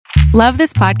Love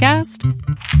this podcast?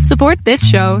 Support this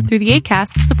show through the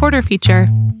Acast supporter feature.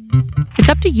 It's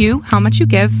up to you how much you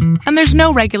give, and there's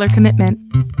no regular commitment.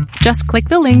 Just click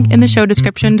the link in the show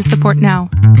description to support now.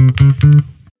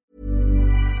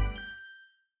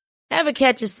 Ever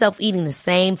catch yourself eating the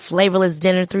same flavorless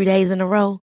dinner 3 days in a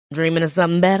row? Dreaming of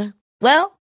something better?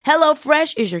 Well,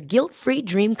 HelloFresh is your guilt-free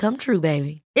dream come true,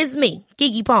 baby. It's me,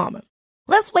 Keke Palmer.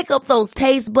 Let's wake up those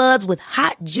taste buds with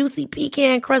hot, juicy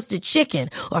pecan-crusted chicken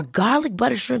or garlic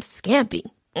butter shrimp scampi.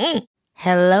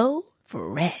 Hello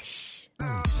Fresh.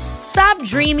 Stop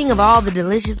dreaming of all the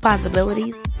delicious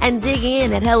possibilities and dig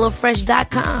in at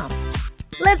HelloFresh.com.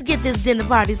 Let's get this dinner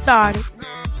party started.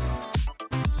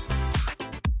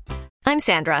 I'm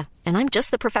Sandra, and I'm just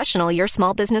the professional your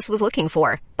small business was looking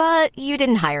for. But you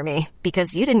didn't hire me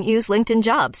because you didn't use LinkedIn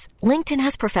Jobs. LinkedIn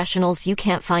has professionals you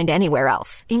can't find anywhere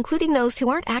else, including those who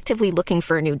aren't actively looking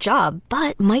for a new job,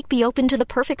 but might be open to the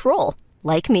perfect role,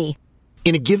 like me.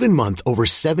 In a given month, over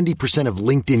 70% of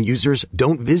LinkedIn users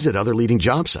don't visit other leading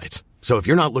job sites. So if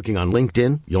you're not looking on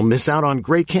LinkedIn, you'll miss out on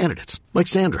great candidates like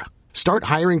Sandra. Start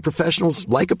hiring professionals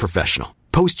like a professional.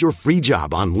 Post your free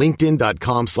job on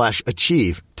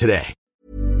linkedin.com/achieve today.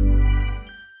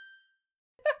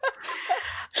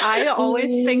 I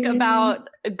always think about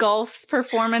Gulf's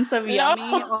performance of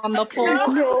Yummy on the pool.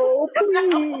 No,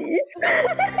 please.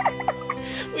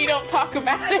 We don't talk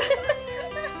about it.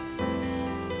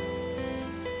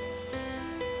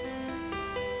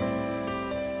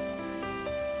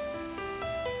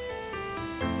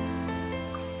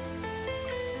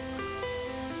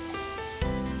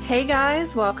 Hey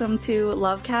guys, welcome to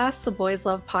Lovecast, the Boys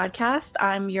Love podcast.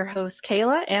 I'm your host,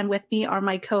 Kayla, and with me are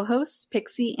my co-hosts,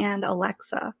 Pixie and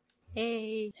Alexa.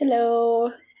 Hey.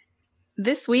 Hello.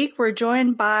 This week, we're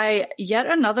joined by yet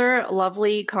another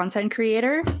lovely content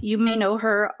creator. You may know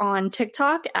her on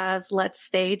TikTok as Let's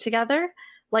Stay Together.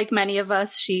 Like many of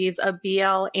us, she's a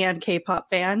BL and K-pop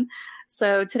fan.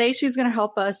 So today she's going to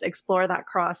help us explore that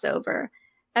crossover.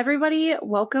 Everybody,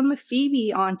 welcome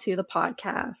Phoebe onto the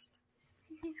podcast.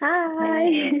 Hi.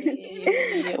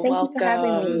 Hey, Thank welcome. you for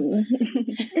having me.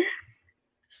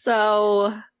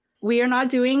 So we are not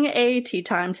doing a tea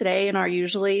time today in our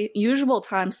usual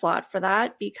time slot for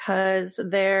that because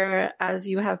there, as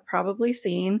you have probably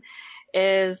seen,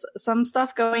 is some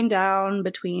stuff going down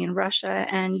between Russia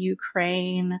and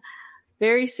Ukraine.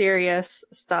 Very serious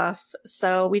stuff.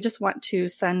 So we just want to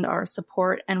send our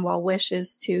support and well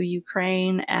wishes to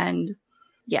Ukraine and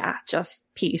just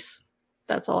peace.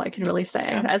 That's all I can really say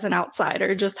as an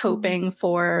outsider, just hoping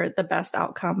for the best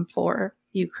outcome for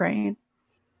Ukraine.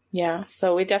 Yeah,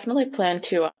 so we definitely plan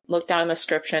to look down in the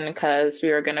description because we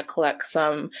are going to collect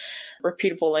some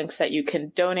reputable links that you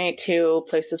can donate to,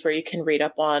 places where you can read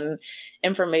up on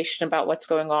information about what's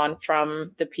going on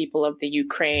from the people of the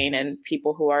Ukraine and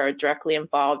people who are directly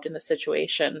involved in the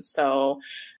situation. So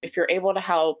if you're able to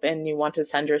help and you want to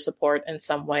send your support in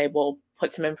some way, we'll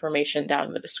put some information down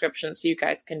in the description so you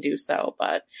guys can do so.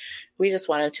 But we just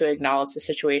wanted to acknowledge the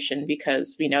situation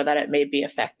because we know that it may be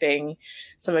affecting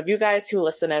some of you guys who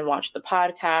listen and watch the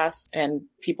podcast, and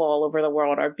people all over the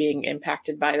world are being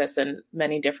impacted by this in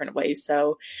many different ways.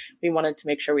 So we wanted to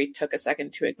make sure we took a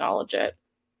second to acknowledge it.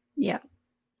 Yeah.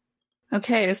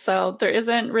 Okay, so there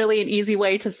isn't really an easy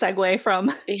way to segue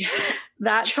from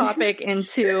that topic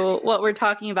into what we're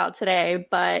talking about today,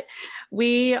 but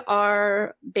we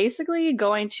are basically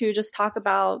going to just talk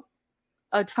about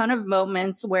a ton of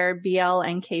moments where BL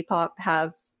and K-pop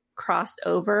have crossed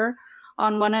over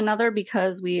on one another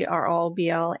because we are all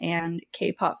BL and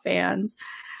K-pop fans.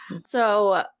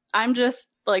 So I'm just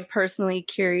personally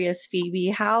curious, Phoebe,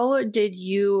 how did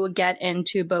you get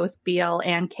into both BL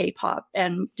and K-pop?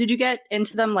 And did you get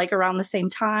into them around the same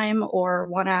time or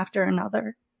one after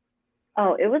another?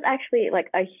 Oh, it was actually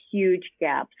a huge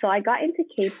gap. So I got into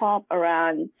K-pop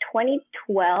around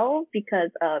 2012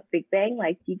 because of Big Bang,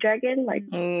 G-Dragon,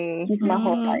 he's my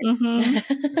whole life.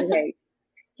 Mm-hmm. Okay.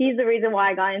 He's the reason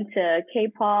why I got into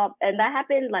K-pop, and that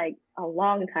happened a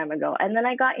long time ago. And then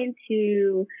I got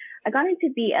into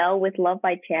BL with Love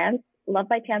by Chance. Love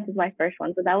by Chance was my first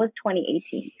one, so that was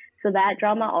 2018. So that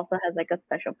drama also has a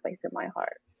special place in my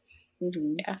heart.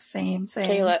 Mm-hmm. Yeah, same.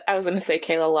 Kayla, I was going to say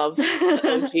Kayla loves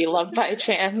OG Love by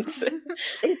Chance.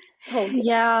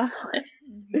 Yeah.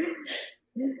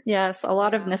 Yes, a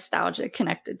lot of nostalgia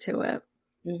connected to it.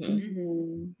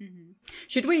 Mm-hmm. Mm-hmm.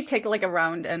 Should we take a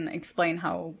round and explain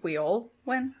how we all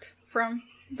went from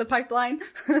the pipeline?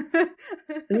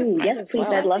 Ooh, yes, please.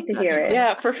 I'd love to hear it.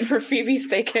 Yeah, for Phoebe's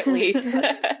sake at least.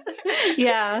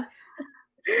 Yeah.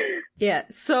 Yeah,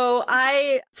 so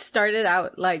I started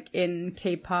out in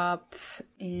K-pop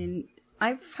in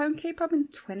I found K-pop in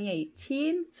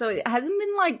 2018, so it hasn't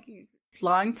been like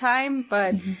long time,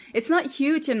 but it's not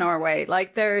huge in Norway.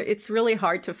 Like it's really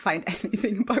hard to find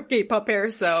anything about K-pop here,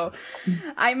 so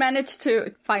I managed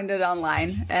to find it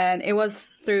online, and it was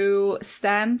through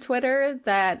Stan Twitter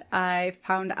that I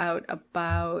found out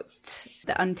about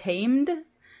the Untamed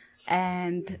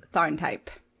and Tharntype.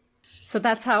 So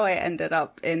that's how I ended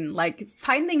up in like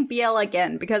finding BL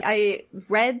again, because I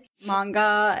read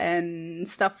manga and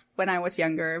stuff when I was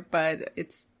younger, but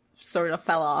it's sort of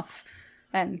fell off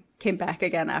and came back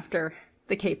again after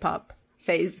the K-pop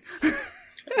phase.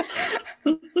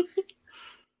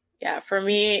 Yeah, for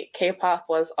me, K-pop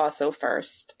was also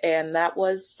first, and that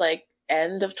was like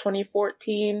end of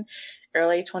 2014,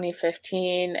 early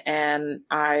 2015, and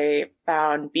I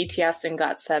found BTS and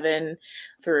GOT7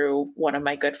 through one of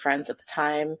my good friends at the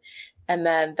time. And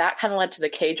then that kind of led to the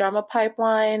K-drama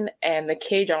pipeline, and the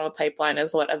K-drama pipeline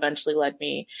is what eventually led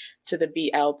me to the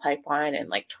BL pipeline in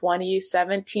like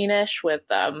 2017-ish with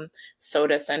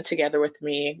SOTUS and Together With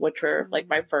Me, which were like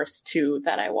my first two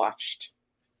that I watched.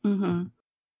 Mm-hmm.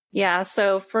 Yeah,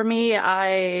 so for me,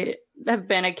 I have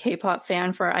been a K-pop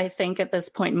fan for, I think at this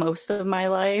point, most of my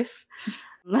life.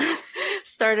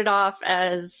 Started off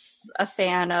as a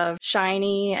fan of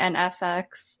SHINee and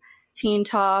FX, Teen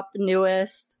Top,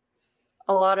 Newest,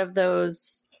 a lot of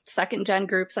those second gen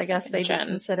groups, I guess they'd be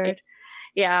considered.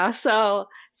 Yeah, so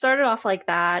started off like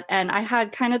that, and I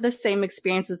had kind of the same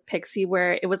experience as Pixie,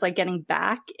 where it was like getting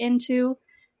back into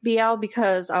BL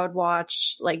because I would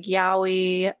watch like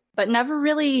Yaoi, but never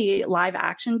really live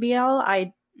action BL.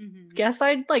 I guess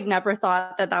I'd like never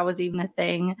thought that that was even a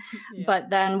thing. Yeah. But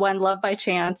then when Love by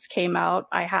Chance came out,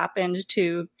 I happened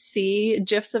to see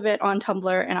GIFs of it on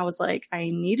Tumblr, and I was like,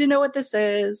 I need to know what this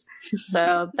is.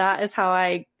 So that is how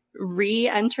I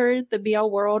re-entered the BL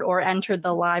world, or entered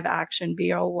the live action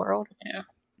BL world. Yeah.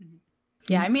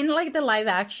 Yeah, I mean, like, the live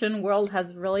action world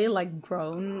has really, like,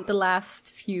 grown the last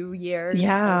few years a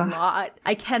lot.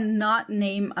 I cannot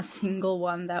name a single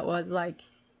one that was, like,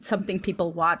 something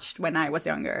people watched when I was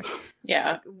younger.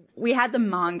 Yeah. We had the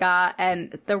manga,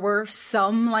 and there were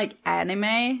some, like,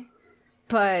 anime,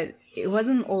 but it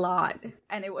wasn't a lot.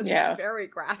 And it was very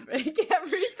graphic,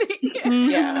 everything.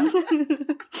 Yeah.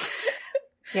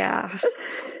 Yeah.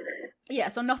 Yeah,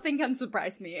 so nothing can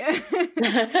surprise me.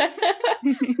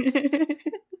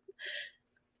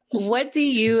 What do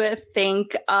you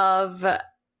think of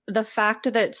the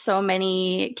fact that so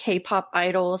many K-pop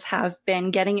idols have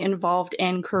been getting involved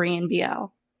in Korean BL?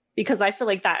 Because I feel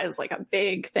like that is like a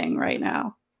big thing right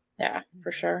now. Yeah,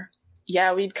 for sure.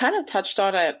 Yeah, we kind of touched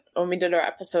on it when we did our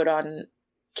episode on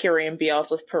Korean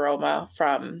BLs with Paroma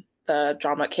from the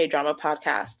K-drama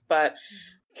podcast, but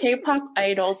K-pop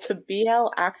idol to BL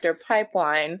actor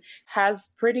pipeline has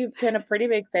been a pretty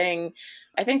big thing.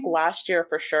 I think last year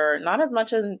for sure, not as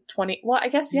much in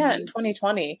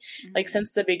 2020. Like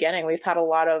since the beginning, we've had a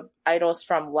lot of idols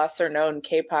from lesser known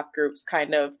K-pop groups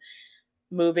kind of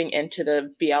moving into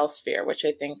the BL sphere, which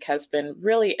I think has been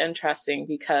really interesting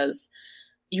because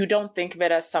you don't think of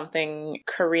it as something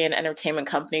Korean entertainment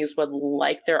companies would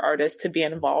like their artists to be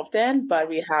involved in, but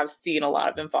we have seen a lot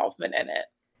of involvement in it.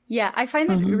 Yeah, I find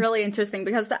it really interesting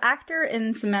because the actor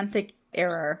in Semantic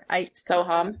Error,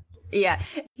 Soham. Yeah,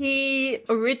 he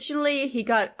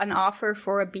got an offer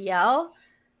for a BL,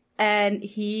 and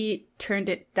he turned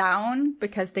it down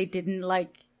because they didn't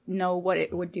know what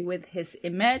it would do with his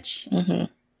image,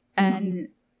 and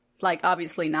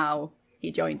obviously now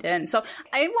he joined in. So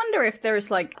I wonder if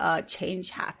there's a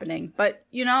change happening, but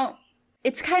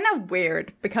it's kind of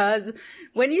weird because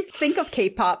when you think of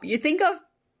K-pop, you think of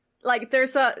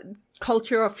there's a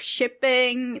culture of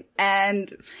shipping,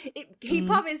 and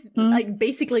K-pop is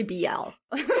basically BL.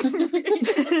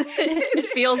 It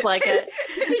feels like it.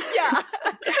 Yeah.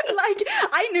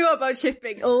 I knew about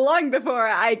shipping long before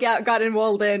I got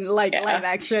involved in live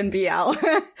action BL.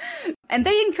 And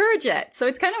they encourage it. So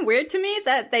it's kind of weird to me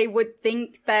that they would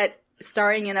think that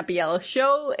starring in a BL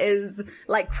show is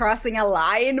crossing a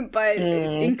line, but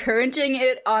encouraging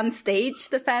it on stage,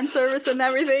 the fan service and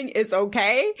everything, is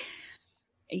okay.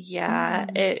 Yeah,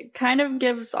 it kind of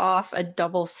gives off a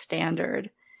double standard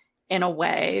in a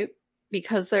way,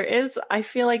 because I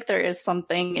feel like there is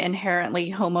something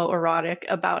inherently homoerotic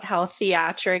about how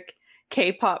theatric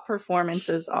K-pop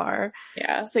performances are.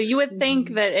 Yeah. So you would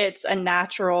think that it's a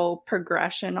natural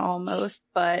progression almost,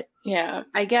 but yeah,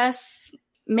 I guess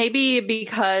maybe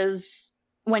because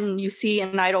when you see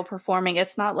an idol performing,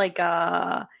 it's not like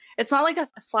a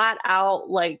flat out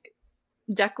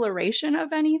declaration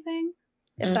of anything,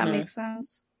 if that makes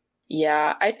sense.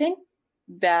 Yeah, I think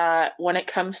that when it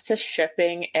comes to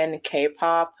shipping and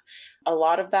K-pop, a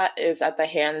lot of that is at the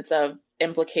hands of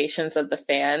implications of the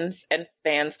fans, and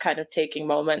fans kind of taking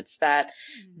moments that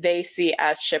they see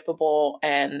as shippable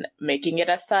and making it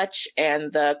as such,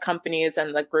 and the companies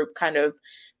and the group kind of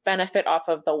benefit off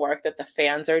of the work that the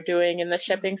fans are doing in the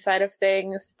shipping side of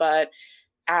things. But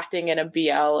acting in a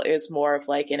BL is more of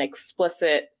like an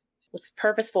explicit,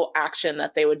 purposeful action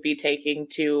that they would be taking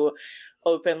to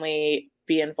openly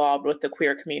be involved with the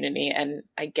queer community. And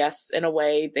I guess in a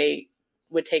way they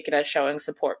would take it as showing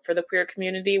support for the queer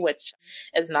community, which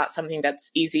is not something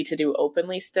that's easy to do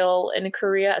openly still in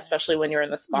Korea, especially when you're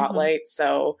in the spotlight.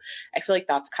 So I feel like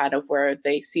that's kind of where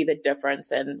they see the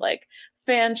difference in like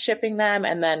fans shipping them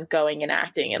and then going and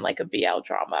acting in like a BL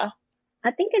drama.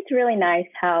 I think it's really nice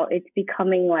how it's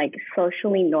becoming like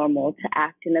socially normal to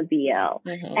act in a BL.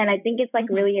 And I think it's like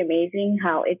really amazing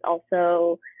how it's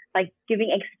also like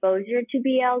giving exposure to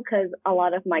BL, because a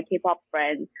lot of my K-pop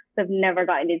friends who have never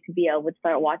gotten into BL would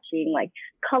start watching like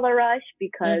Color Rush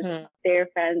because they're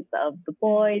fans of the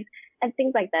boys and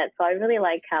things like that. So I really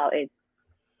like how it's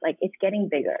like it's getting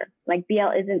bigger. Like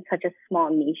BL isn't such a small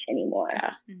niche anymore.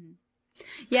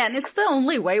 Yeah, and it's the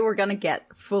only way we're gonna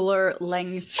get fuller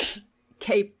length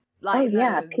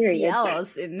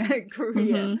BLs in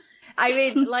Korea. I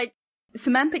mean, like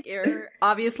Semantic Error,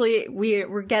 obviously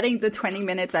we're getting the 20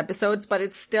 minutes episodes, but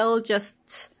it's still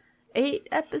just 8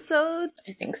 episodes.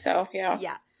 I think so, yeah.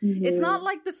 Yeah. It's not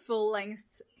like the full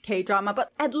length K-drama,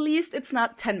 but at least it's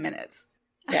not 10 minutes.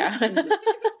 Yeah.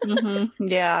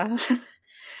 Yeah.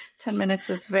 10 minutes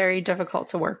is very difficult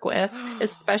to work with,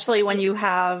 especially when you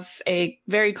have a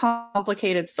very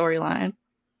complicated storyline.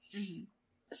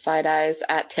 Side eyes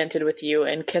at Tinted with You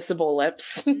and Kissable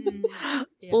Lips.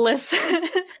 Listen.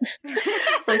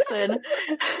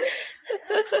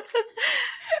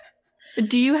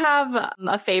 Do you have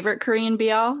a favorite Korean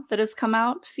BL that has come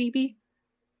out, Phoebe?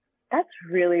 That's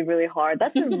really, really hard.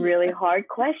 That's a really hard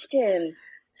question.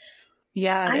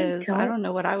 Yeah, it is. I don't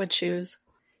know what I would choose.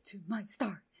 To my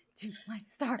star. To my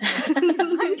star. To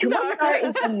My Star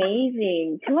is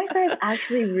amazing. To My Star is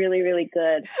actually really, really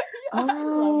good. I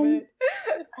love it.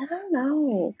 I don't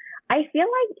know. I feel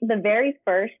like the very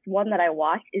first one that I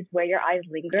watched is Where Your Eyes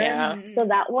Linger. Yeah. So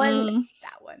that one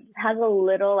has a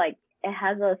little, like, it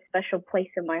has a special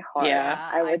place in my heart,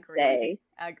 I would say.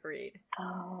 Agreed.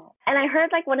 Oh. And I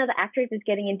heard, like, one of the actors is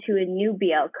getting into a new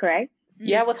BL, correct?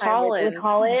 Yeah, with Holland. With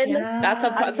Holland. Yeah.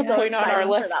 That's a point on our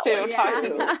list, too.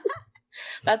 Yeah.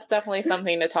 That's definitely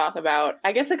something to talk about.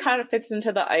 I guess it kind of fits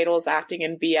into the idols acting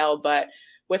in BL, but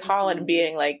with Holland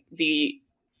being like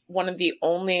one of the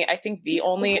only, I think the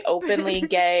only openly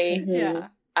gay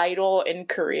idol in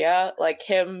Korea, like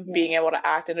him being able to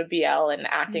act in a BL and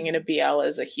acting in a BL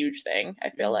is a huge thing, I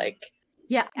feel like.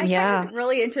 Yeah, I find it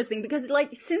really interesting because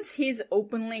like since he's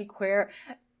openly queer,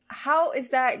 how is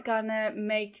that gonna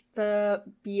make the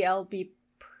BL be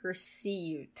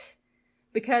perceived?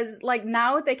 Because, like,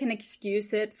 now they can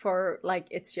excuse it for, like,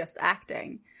 it's just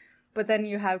acting. But then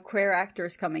you have queer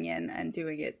actors coming in and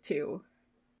doing it, too.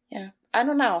 Yeah. I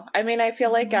don't know. I mean, I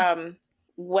feel like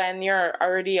when you're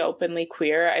already openly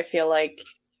queer, I feel like,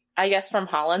 I guess from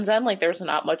Holland's end, like, there's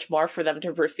not much more for them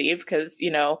to perceive because,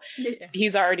 you know,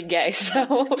 he's already gay.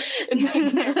 So they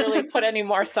can't really put any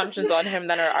more assumptions on him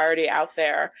than are already out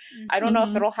there. I don't know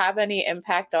if it'll have any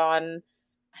impact on...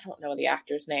 I don't know the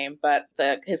actor's name, but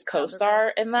his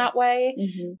co-star in that way.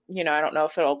 You know, I don't know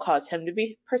if it'll cause him to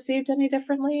be perceived any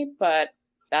differently, but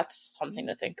that's something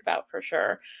to think about for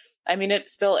sure. I mean, it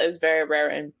still is very rare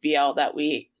in BL that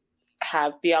we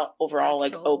have BL overall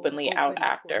like openly out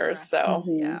actors. So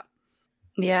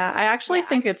yeah, I actually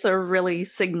think it's a really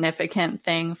significant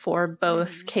thing for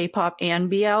both K-pop and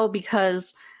BL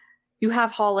because you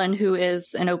have Holland, who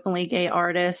is an openly gay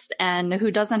artist and who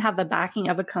doesn't have the backing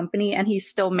of a company, and he's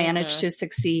still managed to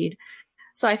succeed.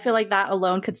 So I feel like that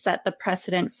alone could set the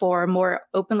precedent for more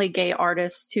openly gay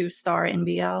artists to star in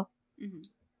BL.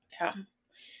 Yeah.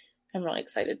 I'm really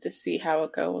excited to see how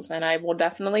it goes, and I will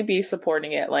definitely be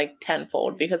supporting it like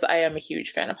tenfold because I am a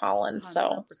huge fan of Holland. 100%.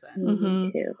 So,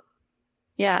 Me too.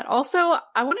 Yeah. Also,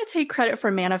 I want to take credit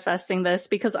for manifesting this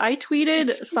because I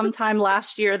tweeted sometime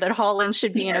last year that Holland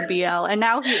should be in a BL, and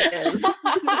now he is.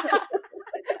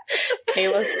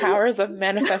 Kayla's powers of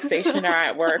manifestation are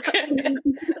at work. Kayla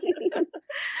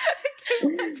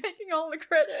taking all the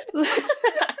credit.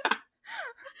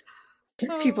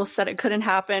 People said it couldn't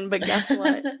happen, but guess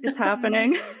what? It's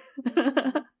happening.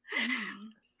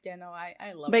 Yeah, no,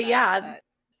 I love but that.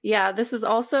 Yeah, this is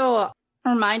also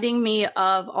reminding me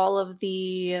of all of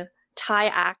the Thai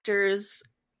actors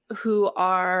who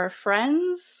are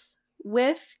friends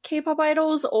with K-pop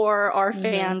idols or are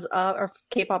fans of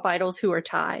K-pop idols who are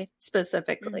Thai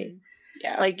specifically.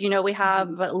 Yeah. Like, you know, we have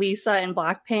Lisa in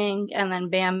Blackpink and then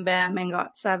Bam Bam and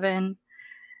GOT7.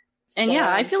 And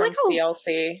yeah, I feel like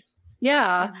CLC.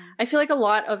 Yeah, I feel like a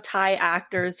lot of Thai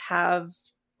actors have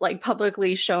like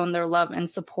publicly shown their love and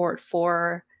support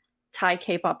for Thai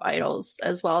K-pop idols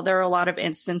as well. There are a lot of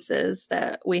instances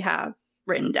that we have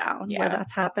written down where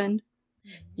that's happened.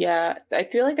 Yeah, I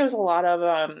feel like there's a lot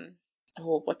of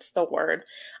what's the word?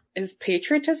 Is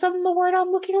patriotism the word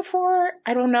I'm looking for?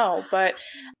 I don't know, but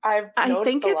I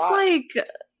think it's like,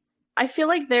 I feel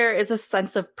like there is a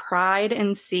sense of pride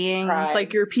in seeing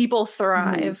like your people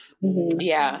thrive.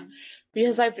 Yeah,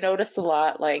 because I've noticed a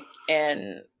lot, like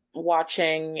in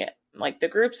watching like the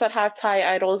groups that have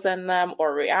Thai idols in them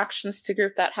or reactions to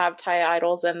group that have Thai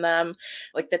idols in them,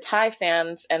 like the Thai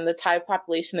fans and the Thai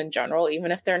population in general,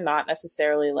 even if they're not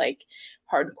necessarily like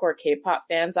hardcore K-pop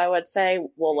fans, I would say,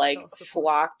 will like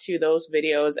flock to those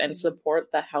videos and support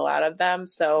the hell out of them.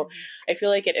 So I feel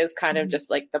like it is kind of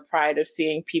just like the pride of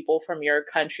seeing people from your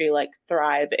country like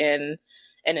thrive in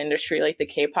an industry like the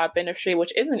K-pop industry,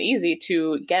 which isn't easy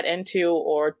to get into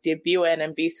or debut in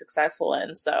and be successful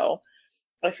in. So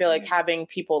I feel like having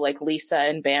people like Lisa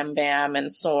and Bam Bam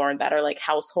and Sorn that are like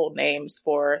household names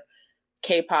for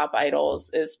K-pop idols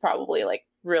is probably like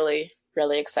really,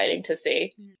 really exciting to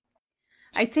see.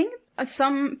 I think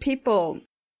some people,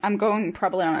 I'm going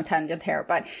probably on a tangent here,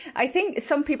 but I think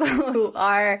some people who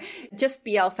are just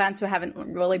BL fans who haven't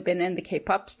really been in the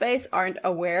K-pop space aren't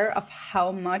aware of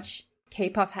how much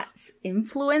K-pop has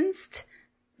influenced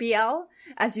BL.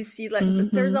 As you see, like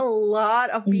there's a lot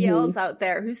of BLs out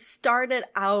there who started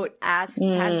out as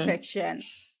fan fiction.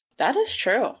 That is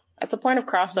true. That's a point of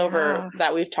crossover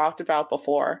that we've talked about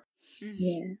before.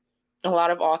 Yeah. A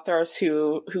lot of authors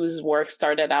whose work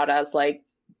started out as like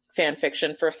fan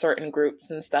fiction for certain groups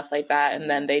and stuff like that, and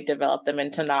then they developed them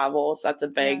into novels. That's a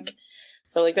big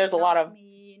so like there's a lot of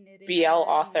BL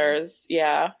authors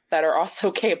that are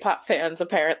also K-pop fans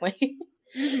apparently.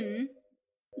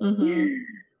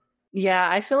 Yeah,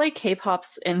 I feel like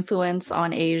K-pop's influence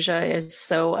on Asia is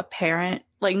so apparent,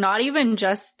 like not even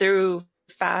just through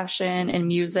fashion and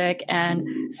music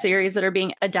and series that are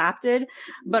being adapted,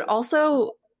 but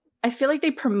also I feel like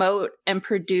they promote and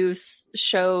produce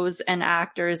shows and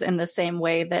actors in the same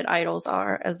way that idols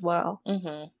are as well.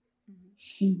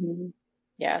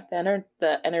 Yeah,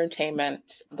 the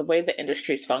entertainment, the way the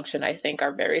industries function, I think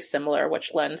are very similar,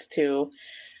 which lends to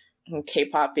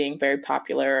K-pop being very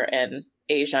popular in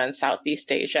Asia and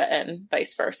Southeast Asia and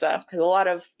vice versa. Because a lot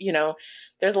of,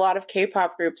 there's a lot of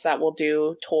K-pop groups that will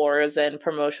do tours and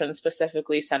promotions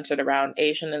specifically centered around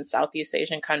Asian and Southeast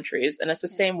Asian countries. And it's the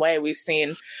same way we've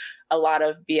seen a lot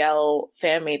of BL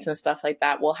fan meets and stuff like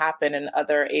that will happen in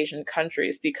other Asian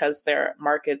countries because their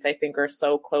markets, I think, are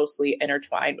so closely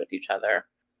intertwined with each other.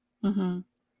 Not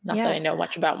that I know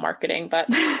much about marketing, but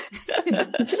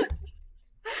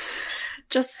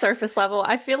just surface level.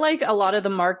 I feel like a lot of the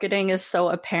marketing is so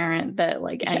apparent that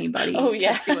like anybody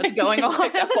can see what's going on.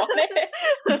 Pick up on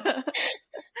it.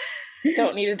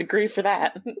 Don't need a degree for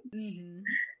that.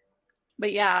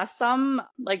 But yeah, some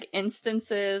like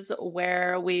instances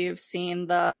where we've seen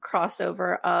the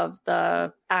crossover of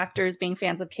the actors being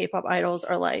fans of K-pop idols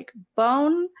are like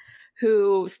Bone,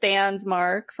 who stands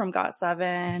Mark from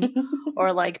GOT7,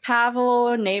 or like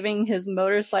Pavel naming his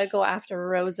motorcycle after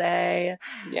Rose.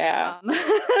 Yeah.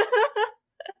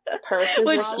 Perth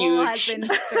is huge. Has been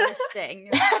thirsting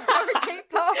for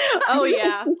K-pop. Oh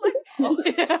yeah.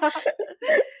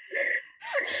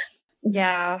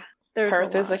 Yeah.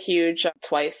 Perth is a huge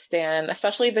Twice stan,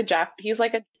 especially the he's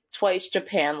like a Twice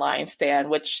Japan line stan,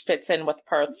 which fits in with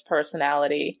Perth's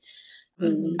personality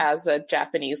as a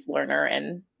Japanese learner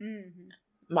and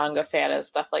manga fan and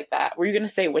stuff like that. Were you going to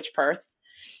say which Perth,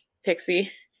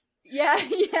 Pixie? Yeah.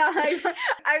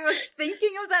 I was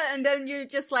thinking of that, and then you're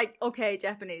just like, okay,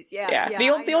 Japanese. Yeah.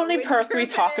 The only Perth we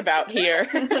talk about here.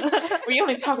 We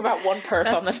only talk about one Perth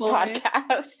on this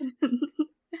podcast.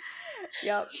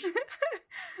 Yep.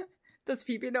 Does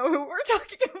Phoebe know who we're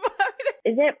talking about?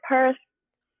 Is it Perth?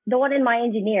 The one in My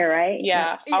Engineer, right?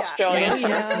 Yeah, Australian.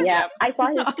 Yeah. I saw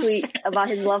his tweet about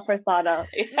his love for Sada.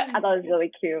 I thought it was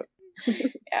really cute.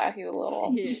 Yeah, he's a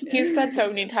little... He's said so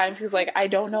many times, he's like, I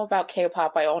don't know about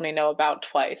K-pop, I only know about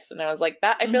Twice. And I was like,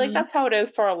 that. I feel like that's how it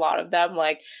is for a lot of them.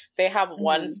 Like, they have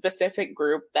one specific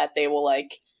group that they will,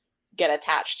 like, get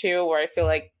attached to, where I feel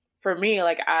like, for me,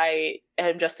 like, I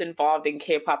am just involved in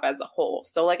K-pop as a whole.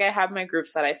 So, like, I have my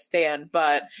groups that I stan,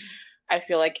 but I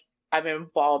feel like I'm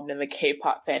involved in the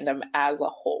K-pop fandom as a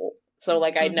whole. So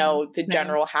like I know the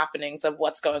general happenings of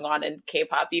what's going on in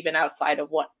K-pop, even outside of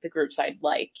what the groups I'd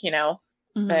like, you know?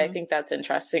 But I think that's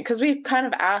interesting because we've kind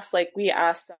of asked, like we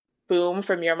asked Boom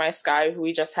from You're My Sky, who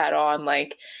we just had on,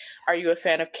 like, are you a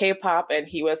fan of K-pop? And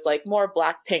he was like more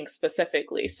Blackpink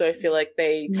specifically. So I feel like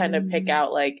they tend to pick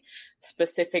out like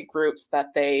specific groups that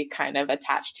they kind of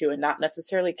attach to and not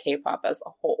necessarily K-pop as a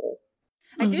whole.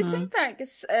 I do think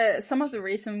that some of the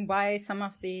reason why some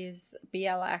of these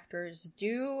BL actors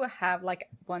do have like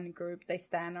one group they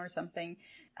stan or something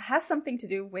has something to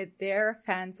do with their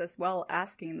fans as well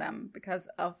asking them because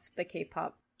of the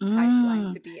K-pop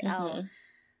pipeline to BL.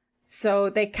 So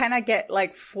they kind of get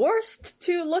like forced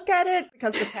to look at it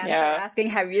because the fans are asking,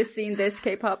 have you seen this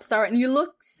K-pop star? And you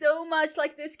look so much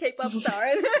like this K-pop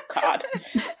star. God,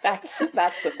 that's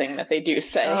the thing that they do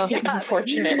say,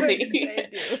 unfortunately.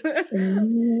 They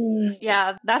do.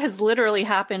 Yeah, that has literally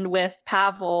happened with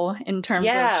Pavel in terms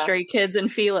of Stray Kids and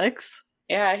Felix.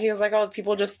 Yeah, he was like, oh,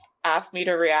 people just asked me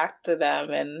to react to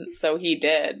them. And so he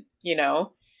did, you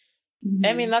know?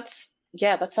 I mean, that's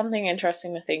something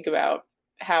interesting to think about.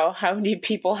 How many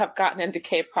people have gotten into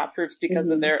K-pop groups because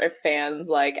of their fans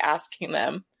like asking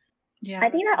them. Yeah,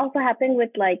 I think that also happened with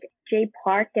like Jay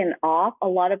Park and Off. A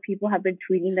lot of people have been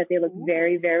tweeting that they look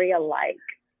very, very alike.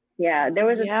 Yeah, there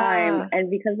was a time,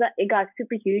 and because it got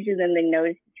super huge, and then they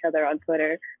noticed each other on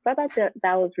Twitter. So I thought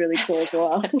that was really cool as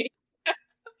well.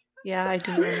 Yeah, I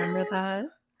do remember that.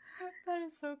 That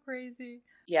is so crazy.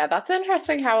 Yeah, that's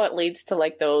interesting how it leads to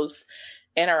like those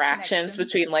interactions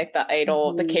between like the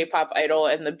idol, the K-pop idol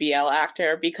and the BL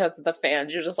actor, because the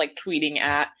fans are just like tweeting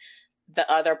at the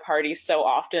other party so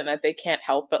often that they can't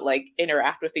help but like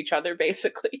interact with each other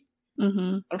basically.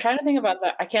 I'm trying to think about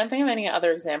that. I can't think of any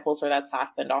other examples where that's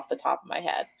happened off the top of my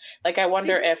head. Like I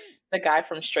wonder if the guy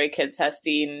from Stray Kids has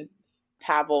seen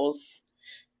Pavel's,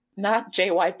 not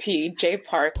JYP, J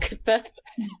Park, the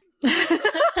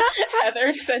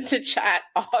Heather sent a chat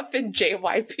off in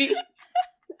JYP.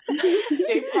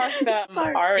 J Park, the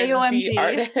R&B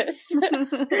artist.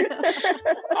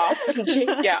 Often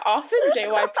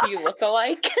JYP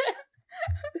lookalike.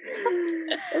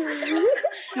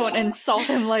 Don't insult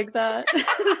him like that.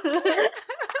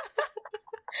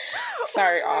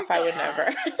 Sorry, Off, I would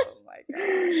never. Oh my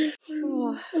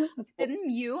god. Didn't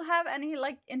Mew have any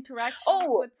like interactions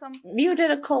with some? Mew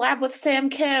did a collab with Sam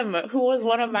Kim, who was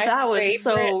one of my favorite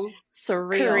so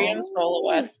surreal Korean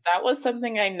soloists. That was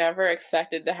something I never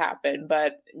expected to happen,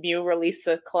 but Mew released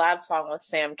a collab song with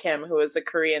Sam Kim, who is a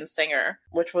Korean singer,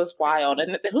 which was wild,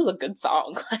 and it was a good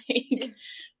song.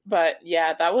 But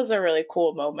yeah, that was a really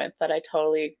cool moment that I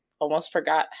totally almost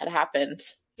forgot had happened.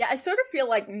 Yeah, I sort of feel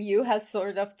like Mew has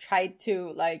sort of tried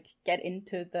to like get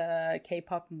into the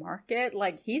K-pop market.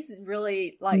 Like he's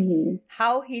really like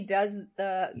how he does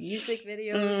the music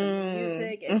videos and the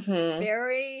music. It's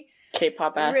very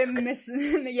K-pop-esque.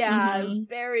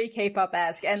 Very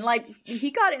K-pop-esque. And like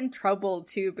he got in trouble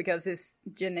too because his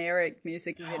generic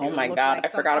music video. Oh my god, like I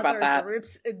forgot about that.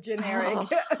 Group's generic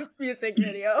music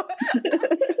video.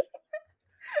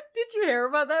 Did you hear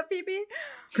about that, Phoebe?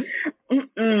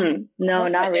 No,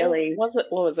 not really. What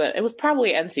was it? It was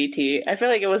probably NCT. I feel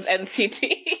like it was NCT.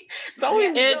 It's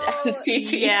always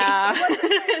NCT. Yeah. It wasn't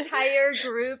the entire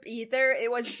group either. It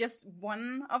was just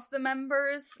one of the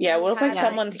members. Yeah, it was like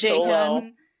someone's solo.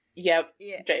 Yep.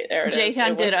 Yeah.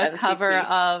 Jaehyun did a cover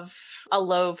of a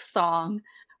Love song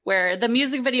where the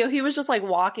music video, he was just like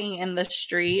walking in the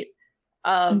street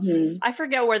of, I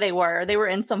forget where they were. They were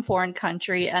in some foreign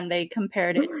country and they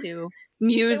compared it to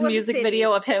Mew's music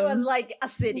video of him. It was like a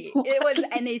city. It was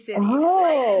any city.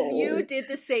 Like, Mew did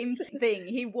the same thing.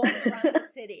 He walked around the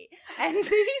city. And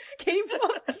these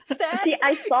K-pop stars. See,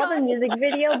 I saw the music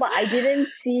video, but I didn't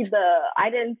see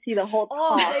the whole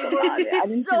talk. They were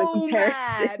so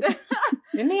mad.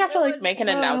 Didn't he have to like make an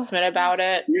announcement about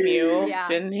it? Mew? Yeah.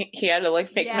 Didn't he had to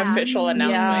like make an official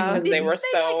announcement because they were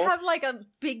so like have like a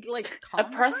big like a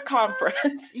press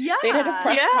conference. Yeah. They did a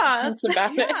press conference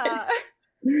about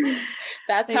it.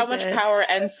 That's how much power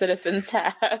NCTzens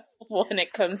have when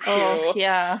it comes to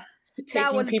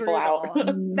taking people out.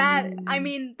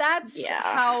 That's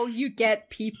how you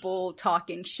get people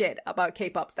talking shit about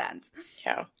K-pop stans.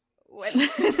 Yeah.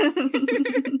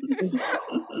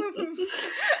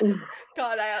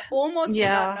 God, I almost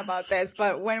forgotten about this,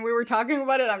 but when we were talking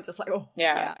about it, I'm just like,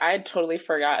 I had totally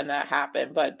forgotten that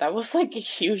happened, but that was like a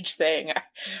huge thing.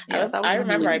 I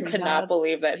remember I could not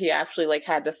believe that he actually like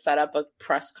had to set up a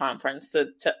press conference to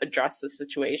address the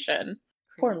situation.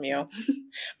 Poor Mew.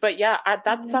 But yeah,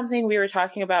 that's something we were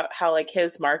talking about, how like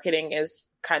his marketing is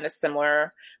kind of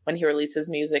similar when he releases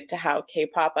music to how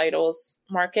K-pop idols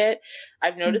market.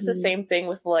 I've noticed the same thing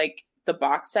with like the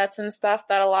box sets and stuff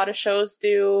that a lot of shows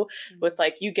do with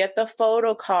like you get the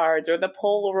photo cards or the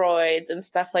Polaroids and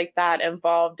stuff like that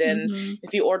involved in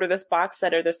if you order this box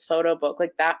set or this photo book,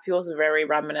 like that feels very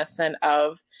reminiscent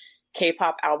of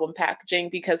K-pop album packaging,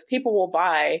 because people will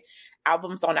buy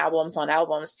albums on albums on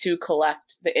albums to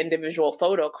collect the individual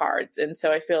photo cards. And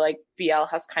so I feel like BL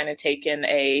has kind of taken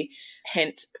a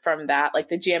hint from that. Like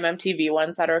the GMMTV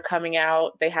ones that are coming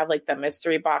out, they have like the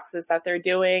mystery boxes that they're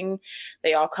doing.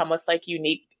 They all come with like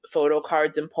unique photo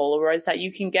cards and Polaroids that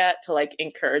you can get to like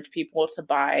encourage people to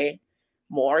buy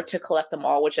more, to collect them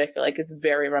all, which I feel like is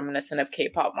very reminiscent of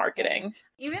K-pop marketing.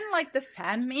 Even like the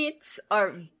fan meets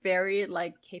are very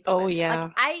like K-pop. Oh yeah.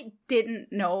 Like, I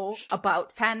didn't know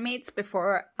about fan meets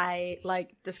before I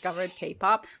like discovered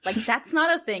K-pop. Like that's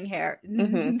not a thing here.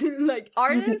 Like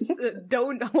artists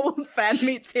don't hold fan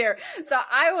meets here. So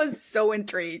I was so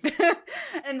intrigued.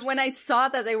 And when I saw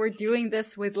that they were doing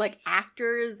this with like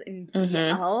actors in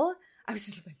BL, I was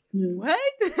just like, what?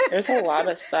 There's a lot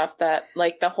of stuff that,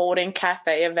 like the holding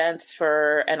cafe events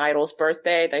for an idol's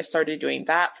birthday, they started doing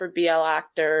that for BL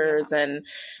actors, and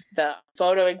the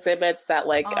photo exhibits that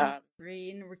like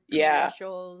screen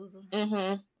commercials.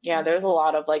 Yeah, there's a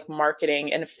lot of like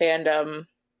marketing and fandom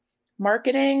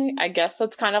marketing. I guess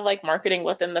that's kind of like marketing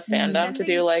within the fandom. Sending to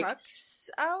do like trucks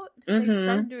out. They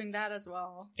started doing that as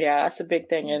well. Yeah, that's a big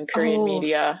thing in Korean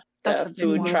media. The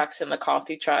food trucks and the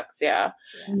coffee trucks, yeah.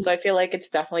 So I feel like it's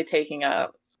definitely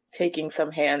taking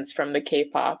some hands from the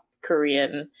K-pop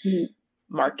Korean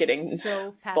marketing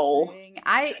so bowl. Fascinating.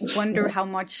 I wonder how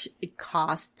much it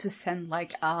costs to send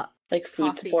like a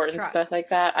food support truck. And stuff like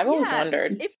that. I've always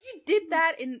wondered if you did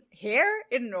that in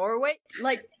Norway,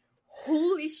 like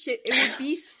holy shit, it would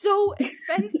be so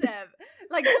expensive.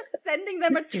 Like just sending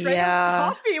them a tray of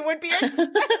coffee would be expensive.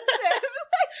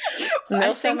 And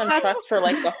they'll send them trucks for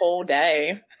like the whole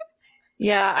day.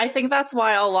 Yeah, I think that's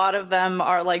why a lot of them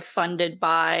are like funded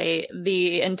by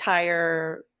the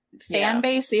entire fan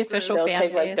base, the official They'll fan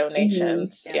take base. like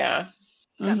donations. Yeah.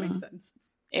 That makes sense.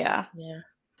 Yeah. Yeah.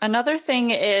 Another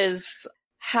thing is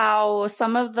how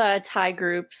some of the Thai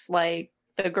groups, like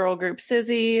the girl group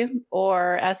SIZZY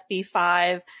or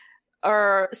SB5,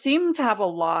 seem to have a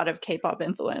lot of K-pop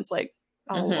influence, like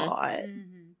a lot.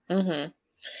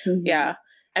 Yeah.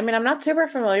 I mean, I'm not super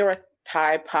familiar with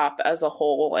Thai pop as a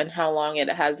whole and how long it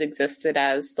has existed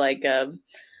as like a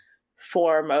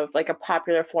form of like a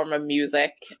popular form of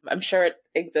music. I'm sure it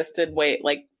existed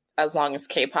like as long as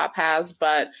K-pop has,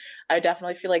 but I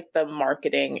definitely feel like the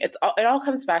marketing, it all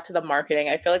comes back to the marketing.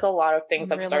 I feel like a lot of things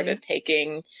have started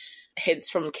taking hints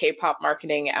from K-pop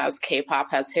marketing as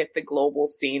K-pop has hit the global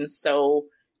scene so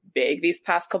big these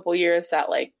past couple years that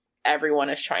like everyone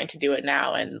is trying to do it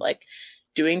now, and like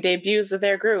doing debuts of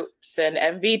their groups and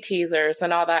MV teasers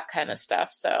and all that kind of stuff.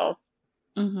 So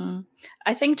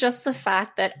I think just the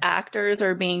fact that actors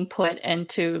are being put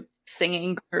into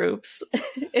singing groups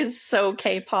is so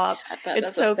K-pop.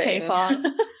 It's so K-pop.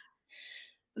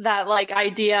 That like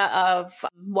idea of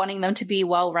wanting them to be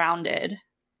well-rounded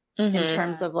in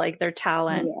terms of like their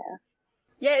talent.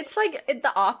 Yeah, it's like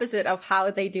the opposite of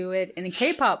how they do it in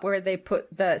K-pop, where they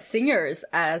put the singers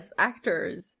as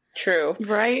actors. True.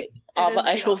 Right? All the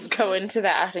idols go into the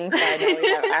acting side, and we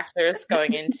have actors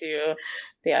going into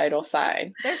the idol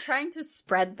side. They're trying to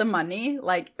spread the money,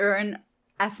 like earn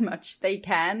as much they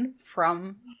can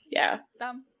from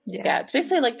them. Yeah, it's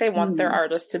basically like they want their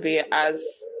artists to be as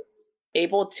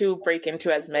able to break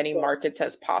into as many markets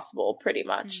as possible, pretty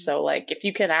much. So like if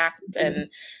you can act and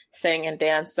sing and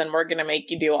dance, then we're going to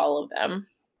make you do all of them.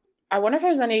 I wonder if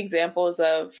there's any examples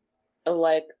of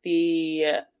like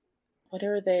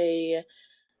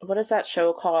what is that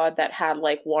show called that had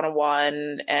like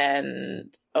 101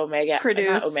 and Omega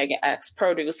X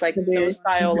Produce, like those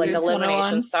style, like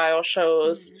elimination style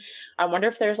shows. I wonder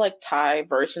if there's like Thai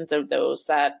versions of those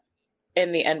that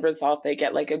in the end result they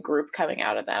get like a group coming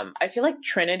out of them. I feel like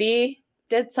Trinity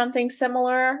did something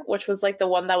similar, which was like the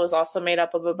one that was also made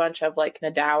up of a bunch of like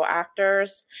Nadao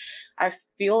actors. I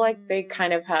feel like they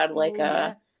kind of had like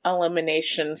a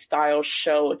elimination style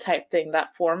show type thing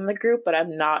that formed the group, but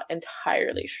I'm not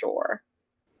entirely sure.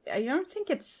 I don't think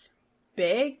it's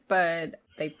big, but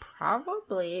they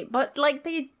like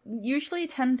they usually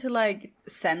tend to like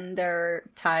send their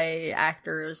Thai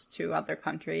actors to other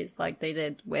countries, like they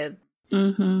did with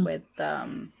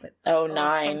Nine.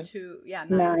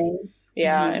 Nine.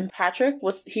 Yeah, and Patrick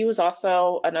was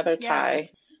also another Thai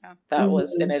that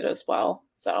was in it as well.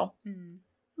 So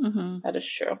that is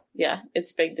true. Yeah,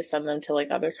 it's big to send them to like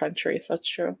other countries. That's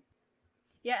true.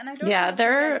 Yeah, and I don't know if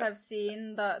you guys have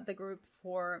seen the group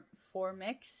for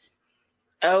Mix.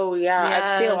 Oh yeah,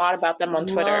 I've seen a lot about them on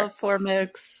Twitter. Love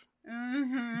 4Mix.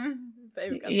 Mm-hmm.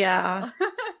 Baby got Yeah.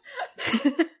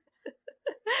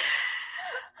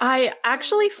 I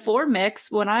actually, for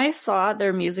Mix, when I saw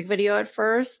their music video at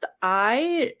first,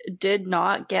 I did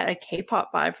not get a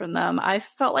K-pop vibe from them. I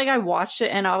felt like I watched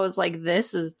it and I was like,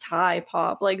 this is Thai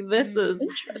pop. Like, this is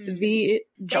the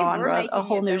genre, a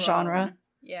whole new genre. Own.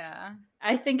 Yeah.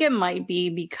 I think it might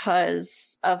be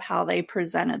because of how they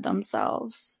presented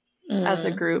themselves as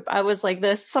a group. I was like,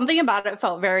 something about it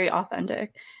felt very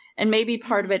authentic. And maybe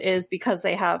part of it is because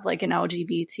they have like an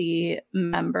LGBT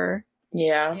member.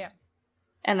 Yeah.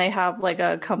 And they have like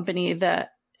a company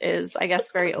that is, I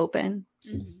guess, very open.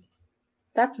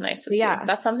 That's nice to see.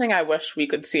 That's something I wish we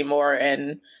could see more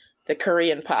in the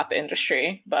Korean pop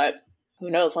industry, but who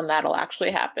knows when that'll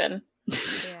actually happen.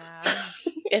 Yeah.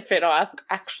 If it'll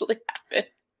actually happen.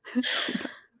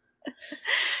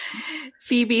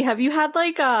 Phoebe, have you had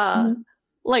like a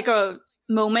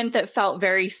moment that felt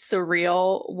very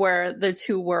surreal where the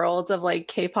two worlds of like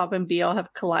K-pop and BL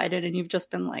have collided and you've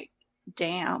just been like,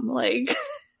 damn, like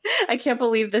I can't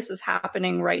believe this is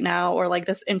happening right now, or like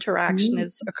this interaction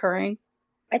is occurring?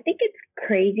 I think it's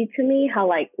crazy to me how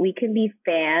like we can be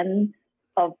fans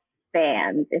of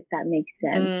fans, if that makes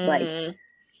sense.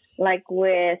 Like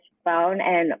with Baon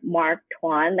and Mark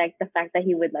Twan, like the fact that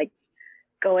he would like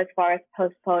go as far as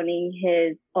postponing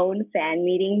his own fan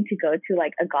meeting to go to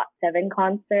like a GOT7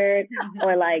 concert,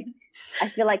 or like I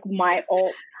feel like my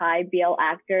old Thai BL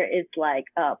actor is like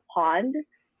Pond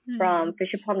from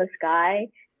Fish Upon the Sky,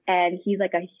 and he's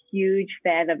like a huge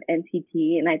fan of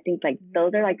NCT, and I think like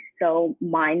those are like so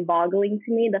mind-boggling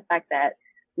to me, the fact that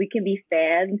we can be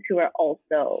fans who are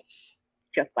also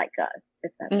just like us,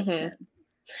 if that makes sense.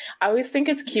 I always think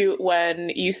it's cute when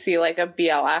you see like a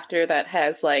BL actor that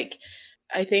has like,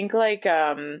 I think like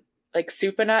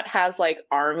Supanut has like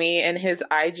ARMY in his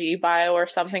IG bio or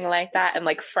something like that, and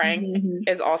like Frank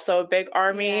is also a big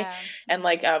ARMY, and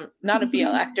like not a BL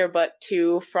actor but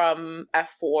Tu from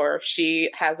F4,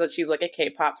 she's like a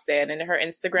K-pop stan in her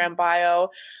Instagram bio.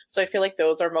 So I feel like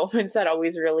those are moments that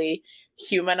always really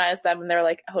humanize them, and they're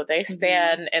like, oh, they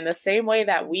stan in the same way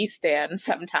that we stan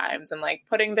sometimes, and like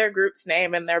putting their group's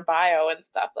name in their bio and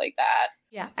stuff like that.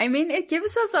 Yeah, I mean, it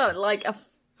gives us a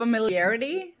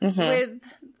familiarity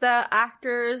with the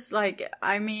actors. Like,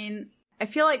 I mean, I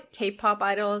feel like K-pop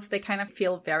idols, they kind of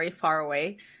feel very far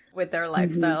away with their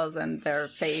lifestyles and their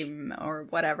fame or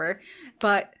whatever.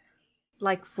 But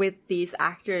like with these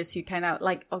actors, you kind of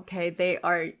like, okay, they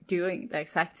are doing the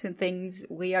exact same things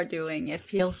we are doing. It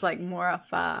feels like more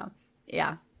of a,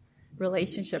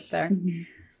 relationship there.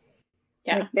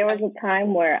 Yeah. Like, there was a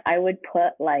time where I would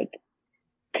put like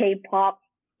K-pop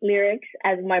lyrics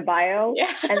as my bio,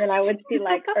 and then I would see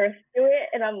like Earth do it,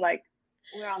 and I'm like,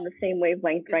 we're on the same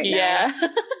wavelength right now.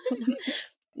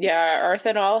 Yeah, Earth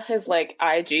and all his like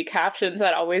IG captions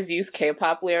that always use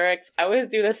K-pop lyrics, I always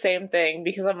do the same thing,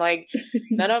 because I'm like,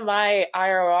 none of my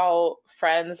IRL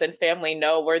friends and family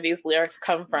know where these lyrics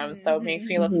come from, so it makes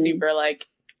me look super like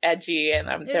edgy, and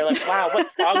they're like, wow, what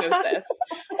song is this?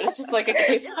 But it's just like a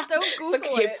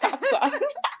K-pop song.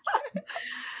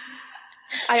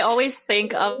 I always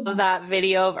think of that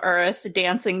video of Earth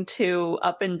dancing to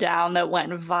Up and Down that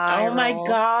went viral. Oh my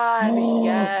god,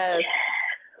 yes.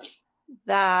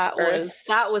 That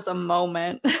was a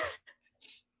moment.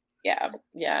 Yeah.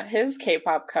 His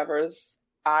K-pop covers,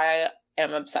 I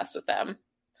am obsessed with them.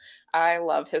 I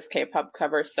love his K-pop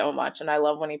covers so much, and I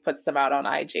love when he puts them out on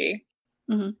IG.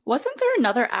 Wasn't there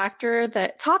another actor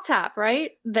that Top Tap,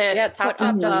 right? Top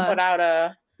Tap just put out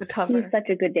a cover. He's such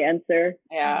a good dancer.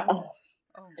 Yeah.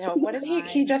 What did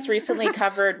he just recently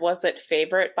covered? Was it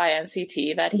Favorite by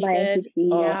NCT that he did?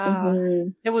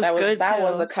 NCT, It was good. That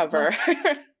was a cover.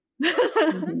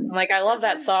 Like, I love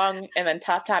that song, and then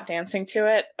Top Tap dancing to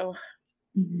it. Oh.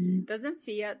 Doesn't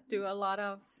Fiat do a lot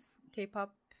of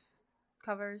K-pop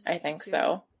covers? I think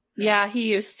so. Yeah,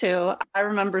 he used to. I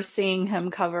remember seeing him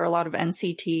cover a lot of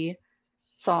NCT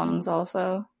songs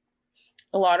also.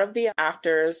 A lot of the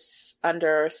actors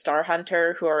under Star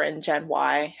Hunter who are in Gen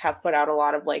Y have put out a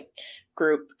lot of like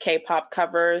group K-pop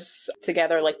covers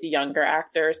together, like the younger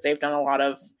actors. They've done a lot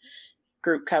of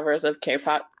group covers of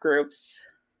K-pop groups.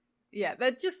 Yeah,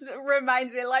 that just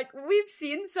reminds me, like, we've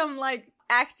seen some like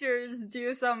actors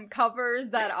do some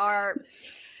covers that are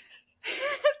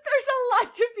there's a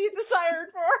lot to be desired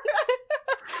for.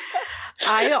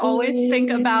 I always think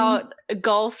about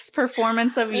Gulf's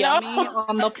performance of Yummy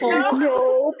on the pool.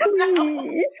 No,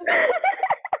 please.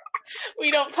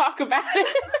 We don't talk about it.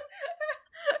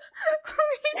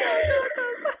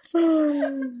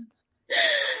 And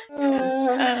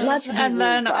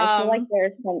then I feel like there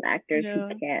are some actors who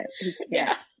can't.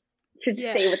 Yeah. to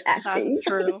stay with Ashley. That's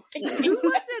true. Who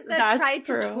was it that tried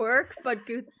true. to twerk but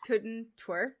couldn't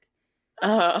twerk?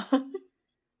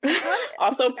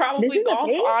 Also, probably golf,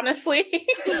 honestly.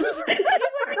 It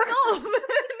wasn't golf.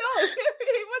 No,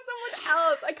 it was someone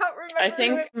else. I can't remember. I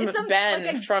think It's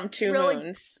Ben from Two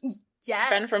Moons.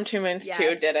 Yes. Ben from Two Moons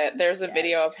 2 did it. There's a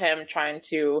video of him trying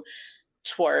to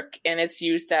twerk, and it's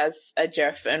used as a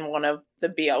GIF in one of the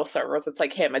BL servers. It's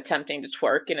like him attempting to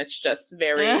twerk, and it's just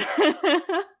very...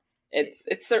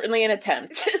 it's certainly an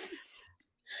attempt.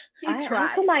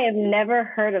 How come I've never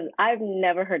heard of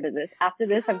this? After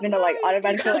this, I'm gonna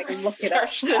automatically look it up.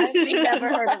 I've never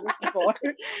heard of this before.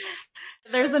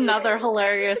 There's another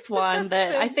hilarious one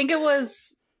that I think it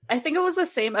was the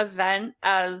same event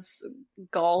as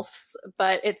golf's,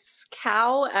 but it's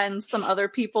Cow and some other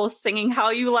people singing How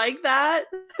You Like That,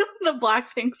 the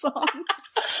Blackpink song.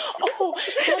 Oh,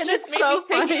 that just made me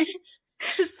funny.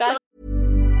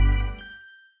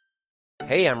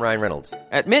 Hey, I'm Ryan Reynolds.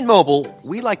 At Mint Mobile,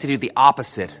 we like to do the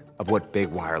opposite of what Big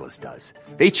Wireless does.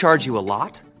 They charge you a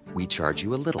lot, we charge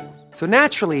you a little. So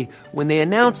naturally, when they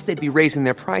announced they'd be raising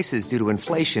their prices due to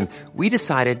inflation, we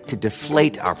decided to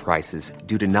deflate our prices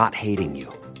due to not hating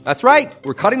you. That's right.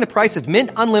 We're cutting the price of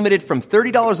Mint Unlimited from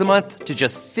 $30 a month to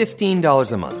just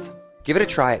 $15 a month. Give it a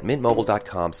try at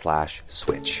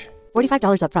mintmobile.com/switch.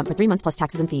 $45 up front for 3 months plus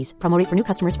taxes and fees. Promo rate for new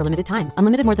customers for limited time.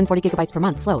 Unlimited more than 40 gigabytes per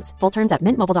month. Slows full terms at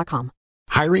mintmobile.com.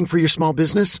 Hiring for your small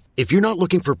business? If you're not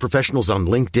looking for professionals on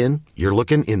LinkedIn, you're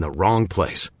looking in the wrong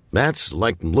place. That's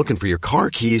like looking for your car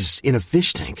keys in a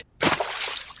fish tank.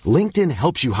 LinkedIn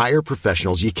helps you hire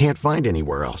professionals you can't find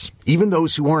anywhere else, even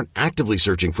those who aren't actively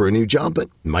searching for a new job but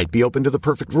might be open to the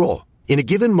perfect role. In a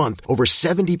given month, over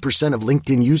 70% of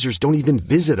LinkedIn users don't even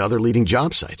visit other leading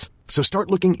job sites. So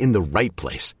start looking in the right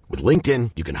place. With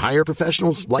LinkedIn, you can hire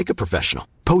professionals like a professional.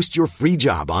 Post your free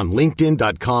job on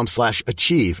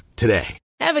linkedin.com/achieve today.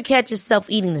 Ever catch yourself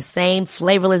eating the same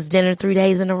flavorless dinner 3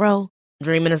 days in a row?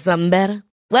 Dreaming of something better?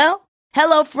 Well,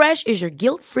 HelloFresh is your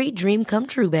guilt-free dream come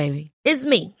true, baby. It's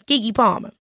me, Keke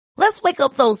Palmer. Let's wake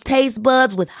up those taste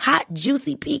buds with hot,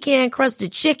 juicy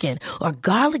pecan-crusted chicken or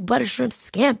garlic butter shrimp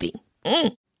scampi.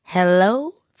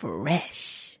 Hello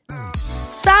Fresh.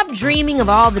 Stop dreaming of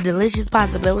all the delicious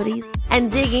possibilities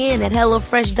and dig in at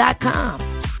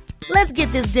HelloFresh.com. Let's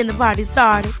get this dinner party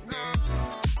started.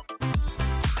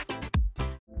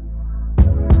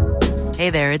 Hey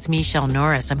there, it's Michelle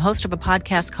Norris. I'm host of a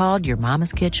podcast called Your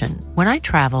Mama's Kitchen. When I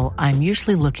travel, I'm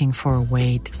usually looking for a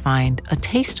way to find a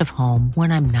taste of home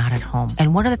when I'm not at home.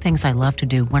 And one of the things I love to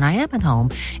do when I am at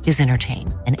home is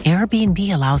entertain. And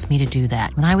Airbnb allows me to do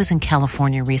that. When I was in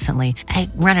California recently, I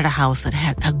rented a house that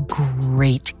had a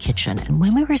great kitchen. And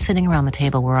when we were sitting around the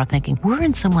table, we were all thinking, we're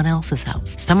in someone else's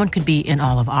house. Someone could be in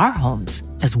all of our homes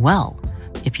as well.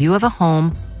 If you have a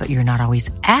home, but you're not always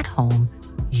at home,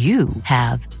 you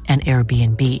have an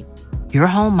Airbnb. Your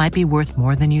home might be worth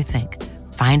more than you think.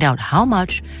 Find out how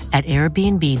much at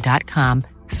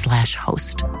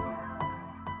airbnb.com/host.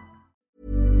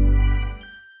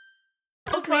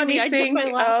 It's funny. I think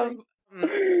of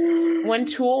when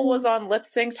Tool was on Lip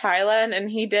Sync Thailand and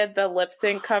he did the lip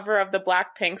sync cover of the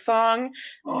Blackpink song.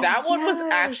 That one was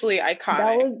actually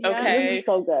iconic. That was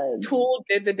so good. Tool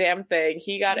did the damn thing.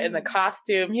 He got in the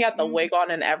costume. He had the wig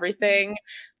on and everything.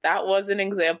 That was an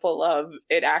example of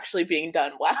it actually being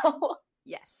done well.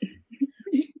 Yes.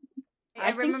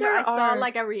 I remember I saw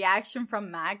a reaction from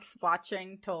Max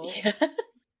watching Toll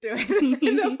doing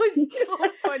that was so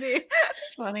funny.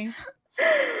 It's funny.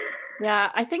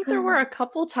 Yeah, I think there were a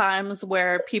couple times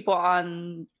where people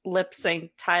on Lip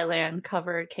Sync Thailand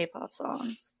covered K-pop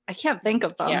songs. I can't think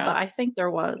of them, but I think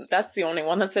there was. That's the only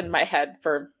one that's in my head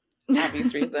for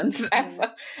obvious reasons.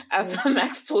 As a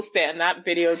Max Tool stan, that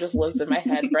video just lives in my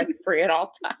head rent-free at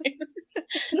all times.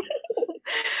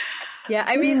 Yeah,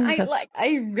 I mean,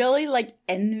 I really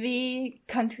envy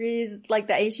countries like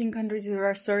the Asian countries who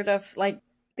are sort of the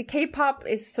K-pop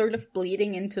is sort of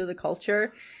bleeding into the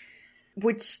culture,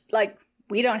 which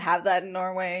we don't have that in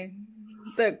Norway.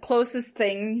 The closest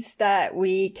things that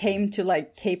we came to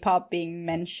K-pop being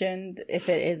mentioned, if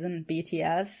it isn't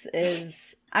BTS,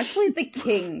 is actually the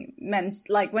King. When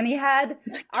he had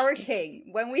our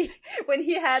King, when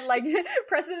he had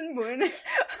President Moon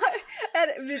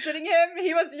visiting him,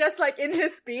 he was just in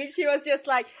his speech, he was just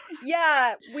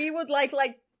yeah, we would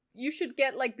you should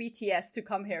get BTS to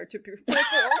come here to perform.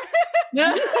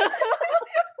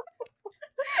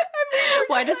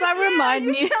 Why does that remind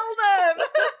me? Tell them.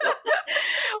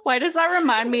 Why does that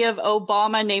remind me of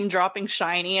Obama name dropping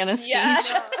Shiny in a speech? Yeah.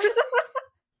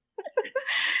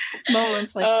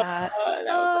 Moments like that.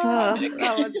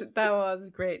 That was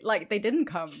great. Like, they didn't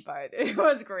come, but it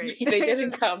was great. They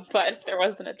didn't come, but there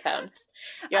was an attempt.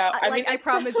 Yeah, I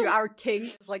promise you, our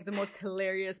king is like the most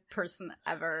hilarious person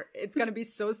ever. It's gonna be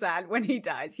so sad when he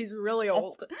dies. He's really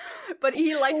old, but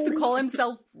he likes to call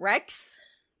himself Rex.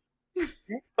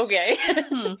 Okay.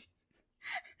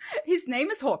 His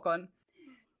name is Håkon.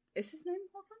 Is his name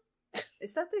Håkon?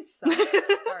 Is that his son?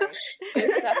 Sorry.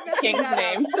 That's the king's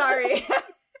name. Sorry.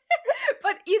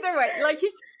 But either way, like,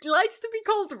 he likes to be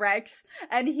called Rex,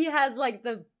 and he has like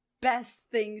the best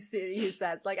things he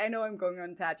says. Like, I know I'm going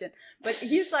on tangent, but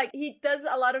he's like, he does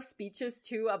a lot of speeches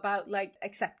too about like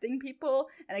accepting people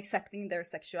and accepting their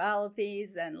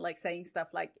sexualities, and like saying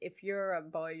stuff like, if you're a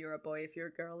boy, you're a boy. If you're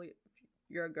a girl,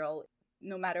 you're a girl.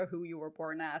 No matter who you were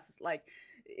born as, like,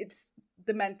 it's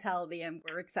the mentality, and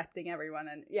we're accepting everyone.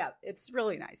 And yeah, it's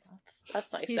really nice.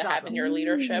 That's nice He's to have awesome. in your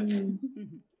leadership.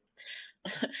 Mm-hmm.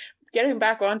 Getting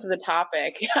back onto the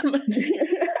topic, he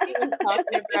was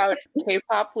talking about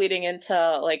K-pop leading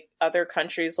into like other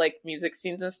countries, like music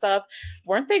scenes and stuff.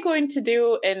 Weren't they going to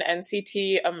do an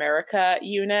NCT America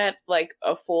unit, like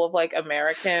a full of like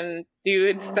American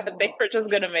dudes that they were just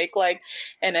going to make like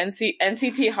an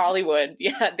NCT Hollywood?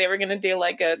 Yeah, they were going to do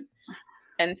like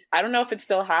and I don't know if it's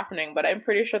still happening, but I'm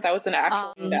pretty sure that was an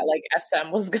actual thing that like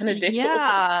SM was going to do.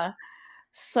 Yeah.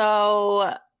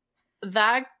 So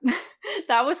that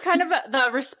was kind of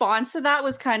the response to that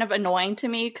was kind of annoying to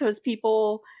me, because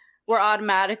people were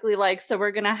automatically like, so we're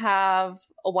gonna have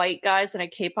white guys in a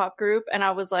K-pop group, and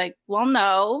I was like, well,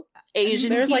 no,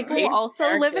 Asian people like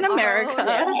also live in America.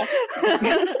 Oh,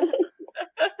 yeah.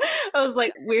 I was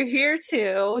like, we're here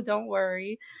too, don't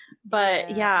worry.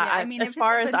 But yeah, I mean, as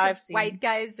far as I've seen, white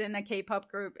guys in a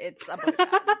K-pop group, it's about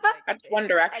that. That's One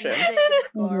Direction.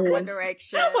 Or One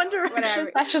Direction. One Direction.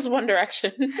 Whatever. That's just One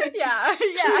Direction. Yeah.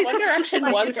 One Direction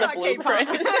like, was the blueprint.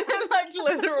 Like,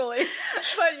 literally.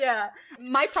 But yeah,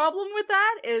 my problem with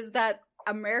that is that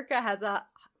America has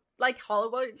like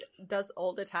Hollywood does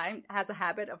all the time, has a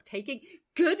habit of taking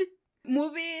good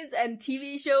movies and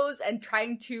TV shows and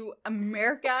trying to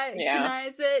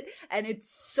Americanize it, and it's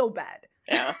so bad.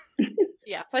 Yeah.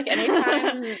 Yeah. Like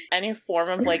anytime any form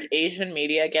of like Asian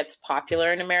media gets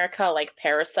popular in America, like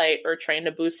Parasite or Train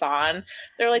to Busan,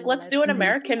 they're like, let's do an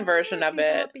American version of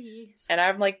it. And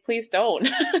I'm like, please don't.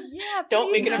 Yeah,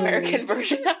 don't make an American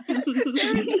version.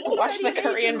 Watch the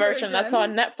Korean version that's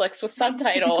on Netflix with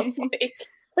subtitles. Like,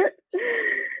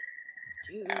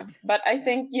 yeah. But I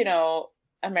think, you know,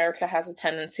 America has a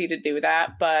tendency to do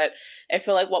that, but I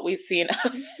feel like what we've seen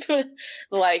of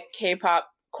like K-pop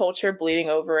culture bleeding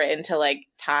over into like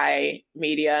Thai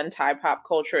media and Thai pop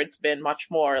culture, it's been much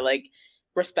more like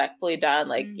respectfully done.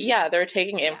 Like, yeah, they're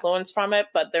taking influence from it,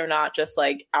 but they're not just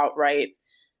like outright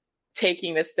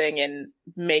taking this thing and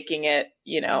making it,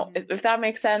 you know, if that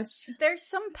makes sense. There's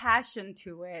some passion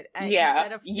to it,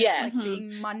 instead of just like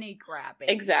being money grabbing.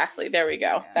 Exactly. There we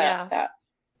go. Yeah.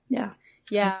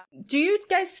 Do you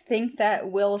guys think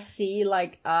that we'll see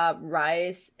like a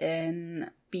rise in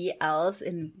BLs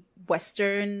in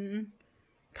Western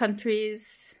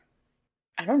countries?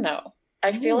 I don't know.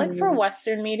 I feel like for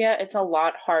Western media, it's a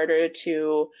lot harder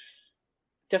to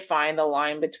define the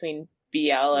line between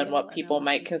BL and what people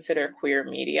might consider queer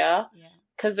media.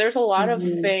 Because there's a lot of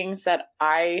things that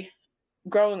I,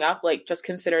 growing up, like just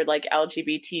considered like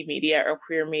LGBT media or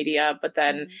queer media, but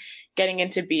then getting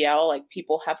into BL, like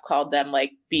people have called them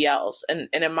like BLs. And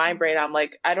in my brain, I'm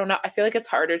like, I don't know. I feel like it's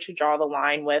harder to draw the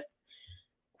line with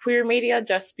queer media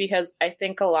just because I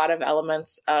think a lot of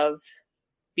elements of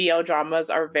BL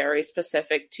dramas are very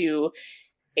specific to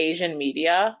Asian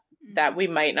media that we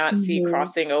might not see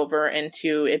crossing over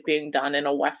into it being done in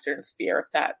a Western sphere, if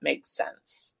that makes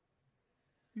sense.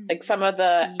 Like some of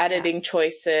the editing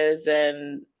choices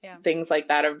and things like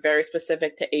that are very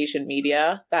specific to Asian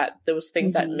media, that those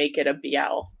things that make it a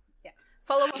BL.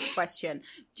 Follow-up question.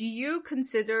 Do you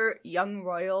consider Young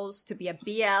Royals to be a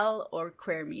BL or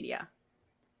queer media?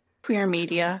 Queer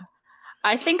media.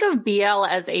 I think of BL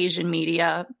as Asian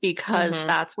media because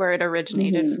that's where it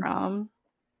originated from.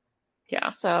 Yeah.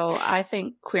 So I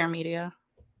think queer media.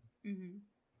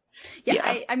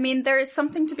 Yeah. I mean, there is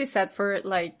something to be said for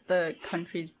like the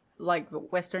countries, like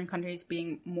Western countries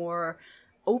being more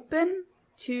open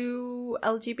to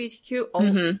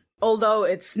LGBTQ. Although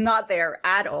it's not there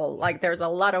at all. Like there's a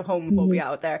lot of homophobia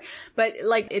out there. But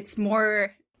like it's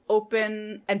more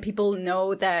open and people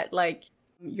know that like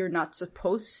you're not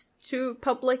supposed to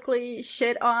publicly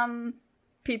shit on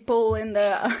people in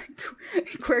the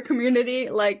queer community,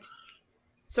 like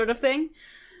sort of thing.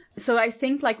 So I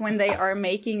think like when they are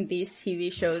making these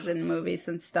TV shows and movies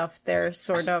and stuff, they're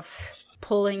sort of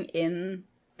pulling in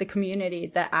the community,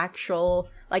 the actual,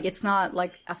 like, it's not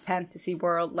like a fantasy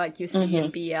world like you see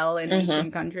in BL in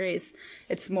Asian countries.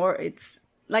 It's more, it's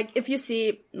like, if you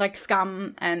see like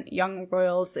Scum and Young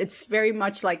Royals, it's very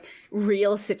much like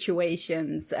real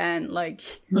situations and like,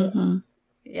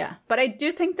 yeah. But I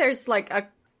do think there's like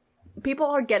people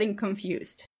are getting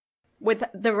confused. With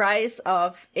the rise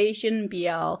of Asian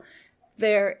BL,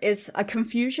 there is a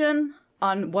confusion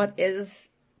on what is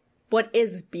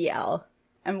BL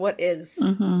and what is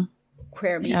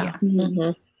queer media.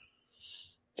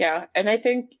 Yeah, and I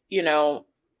think, you know,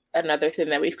 another thing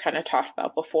that we've kind of talked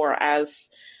about before, as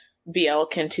BL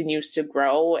continues to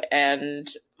grow and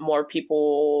more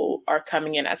people are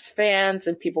coming in as fans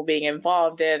and people being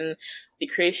involved in the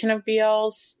creation of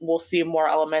BLs, we'll see more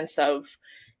elements of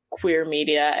queer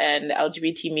media and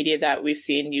LGBT media that we've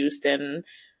seen used in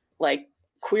like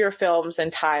queer films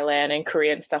in Thailand and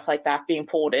Korea and stuff like that being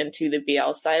pulled into the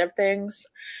BL side of things,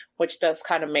 which does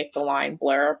kind of make the line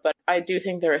blur. But I do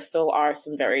think there still are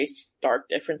some very stark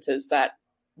differences that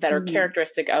are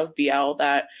characteristic of BL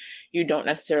that you don't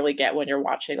necessarily get when you're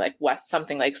watching like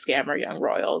something like Scam or Young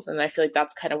Royals. And I feel like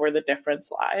that's kind of where the difference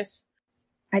lies.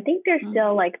 I think there's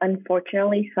still, like,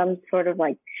 unfortunately, some sort of,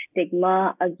 like,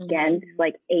 stigma against,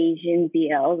 like, Asian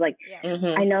BLs. Like,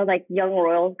 I know, like, Young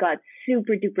Royals got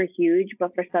super duper huge,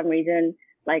 but for some reason,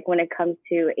 like, when it comes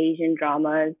to Asian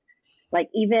dramas, like,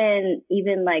 even,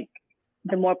 like,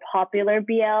 the more popular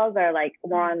BLs are, like,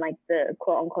 more on, like, the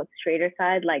quote-unquote straighter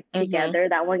side, like, Together,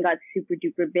 that one got super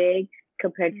duper big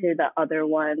compared to the other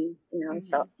one, you know,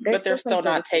 so. But they're still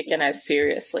not taken as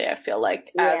seriously, I feel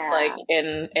like, as, like,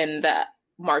 in the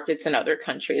markets in other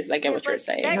coutres. I get what you're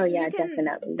saying.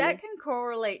 Definitely. That can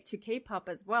correlate to K-pop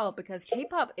as well, because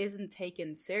K-pop isn't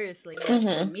taken seriously in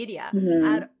Western media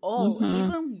at all.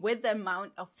 Even with the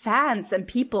amount of fans and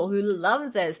people who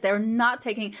love this, they're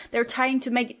trying to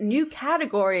make new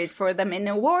categories for them in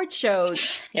award shows,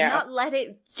 not let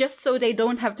it, just so they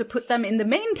don't have to put them in the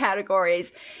main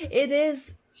categories. It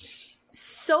is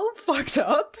so fucked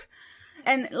up.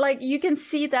 And like, you can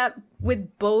see that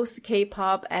with both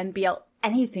K-pop and BL,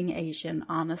 anything Asian,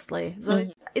 honestly. So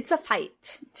it's a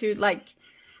fight to like,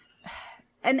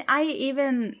 and I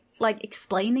even like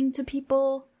explaining to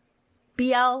people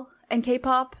BL and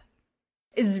K-pop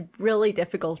is really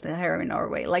difficult here in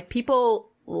Norway. Like, people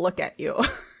look at you.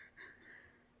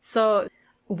 So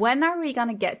when are we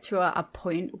gonna get to a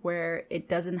point where it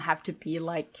doesn't have to be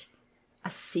like a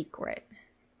secret,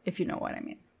 if you know what I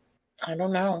mean? I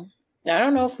don't know. I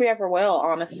don't know if we ever will,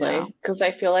 honestly, because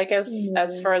I feel like as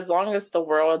for as long as the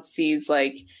world sees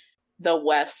like the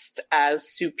West as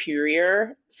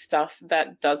superior, stuff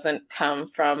that doesn't come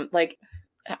from like,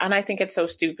 and I think it's so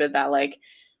stupid that like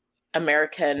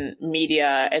American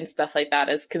media and stuff like that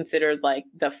is considered like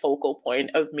the focal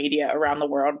point of media around the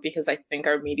world, because I think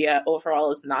our media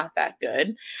overall is not that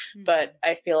good. But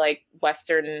I feel like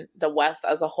the West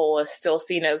as a whole is still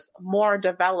seen as more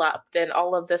developed and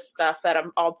all of this stuff that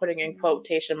I'm all putting in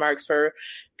quotation marks for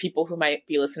people who might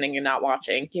be listening and not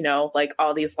watching, you know, like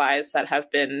all these lies that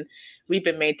we've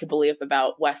been made to believe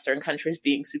about Western countries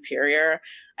being superior.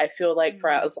 I feel like for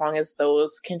as long as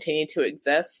those continue to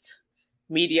exist,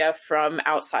 media from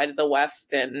outside of the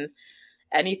West and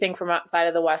anything from outside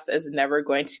of the West is never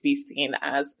going to be seen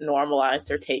as normalized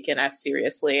or taken as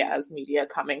seriously as media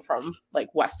coming from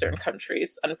like Western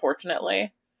countries,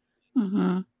 unfortunately.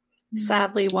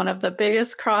 Sadly, one of the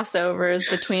biggest crossovers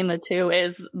between the two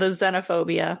is the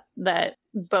xenophobia that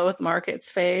both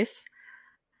markets face.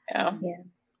 But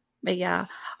yeah,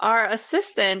 our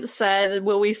assistant said,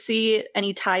 will we see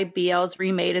any Thai BLs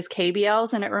remade as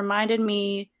KBLs? And it reminded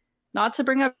me, not to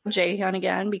bring up Jaehyun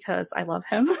again, because I love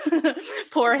him.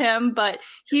 Poor him. But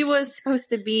he was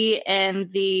supposed to be in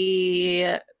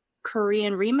the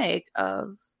Korean remake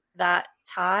of that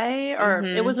Thai, or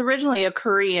it was originally a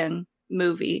Korean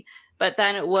movie, but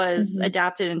then it was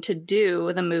adapted into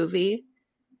Do, the movie.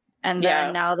 And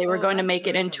then now they were going to make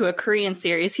it into a Korean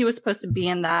series. He was supposed to be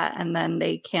in that, and then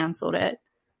they canceled it.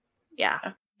 Yeah,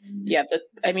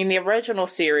 I mean, the original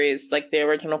series, like the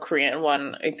original Korean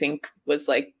one, I think was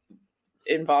like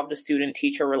involved a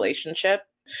student-teacher relationship,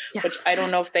 which I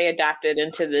don't know if they adapted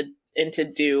into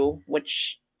Do,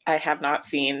 which I have not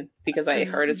seen because I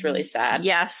heard it's really sad.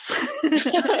 Yes.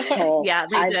 Yeah,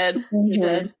 they did. They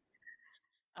did.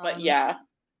 But yeah,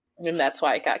 and that's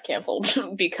why it got canceled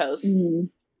because the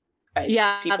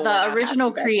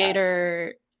original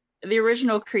creator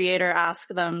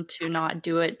asked them to not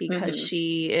do it because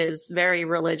she is very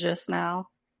religious now.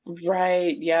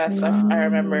 Right. Yes. I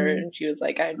remember. And she was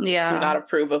like, I do not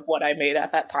approve of what I made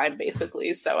at that time,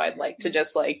 basically. So I'd like to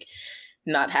just like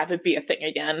not have it be a thing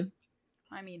again.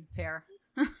 I mean, fair.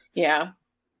 Yeah.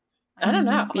 I don't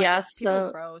know. Like, Yeah,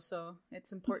 people grow, so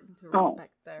it's important to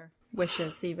respect their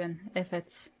wishes, even if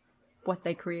it's what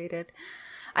they created.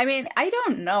 I mean, I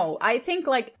don't know. I think,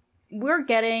 like, we're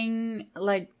getting,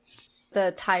 like,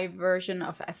 the Thai version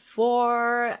of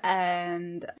F4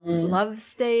 and Love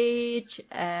Stage,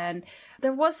 and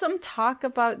there was some talk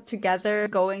about Together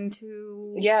going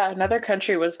to... Yeah, another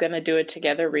country was going to do a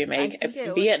Together remake.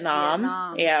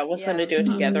 Vietnam. Yeah, was going to do a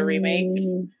Together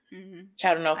remake. Which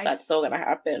I don't know if that's still going to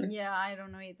happen. Yeah, I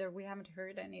don't know either. We haven't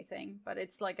heard anything, but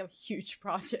it's like a huge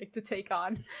project to take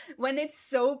on when it's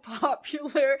so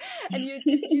popular, and you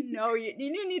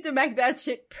need to make that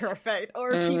shit perfect,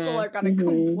 or people are going to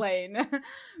complain.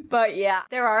 But yeah,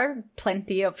 there are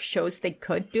plenty of shows they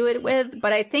could do it with,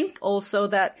 but I think also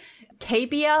that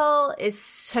KBL is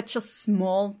such a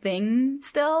small thing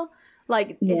still.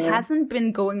 Like, it hasn't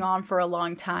been going on for a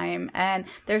long time, and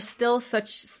there's still such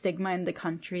stigma in the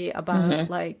country about,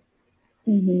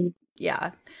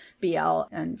 BL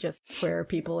and just queer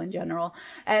people in general.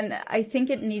 And I think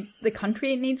the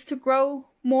country needs to grow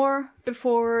more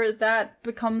before that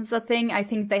becomes a thing. I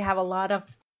think they have a lot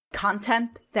of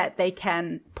content that they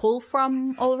can pull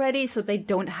from already, so they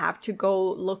don't have to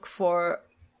go look for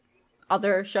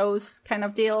other shows kind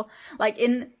of deal. Like,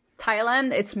 in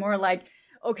Thailand, it's more like,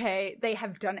 okay, they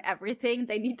have done everything.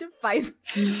 They need to find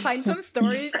some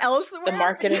stories elsewhere. The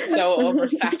market is so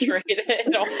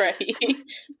oversaturated already.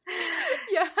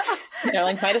 Yeah. They're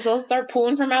like, might as well start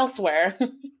pulling from elsewhere.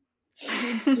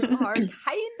 You are kind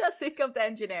of sick of the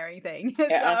engineering thing.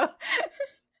 Yeah. So,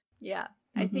 yeah.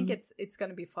 I think it's going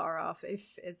to be far off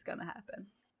if it's going to happen.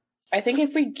 I think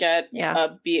if we get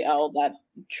a BL that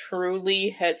truly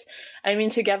hits... I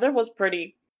mean, Together was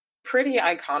pretty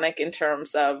iconic in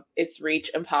terms of its reach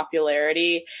and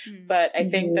popularity, but I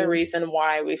think the reason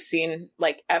why we've seen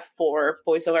like F4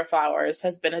 Boys Over Flowers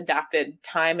has been adapted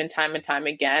time and time and time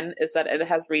again is that it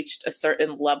has reached a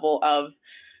certain level of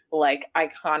like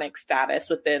iconic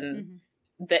status within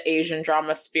the Asian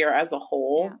drama sphere as a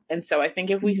whole. And so I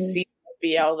think if we see a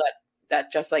BL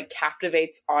that just like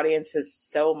captivates audiences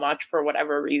so much for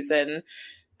whatever reason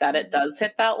that it does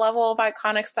hit that level of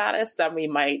iconic status, then we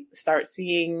might start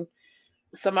seeing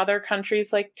some other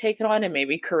countries like take it on and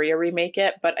maybe Korea remake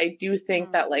it. But I do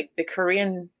think that like the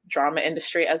Korean drama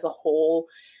industry as a whole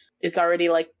is already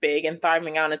like big and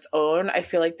thriving on its own. I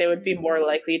feel like they would be more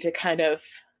likely to kind of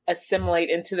assimilate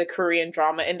into the Korean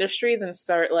drama industry than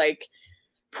start like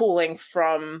pulling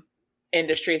from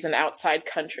industries in outside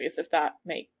countries, if that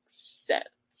makes sense.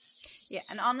 Yeah,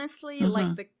 and honestly,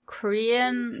 like the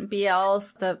Korean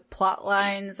BLs, the plot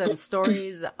lines and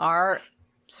stories are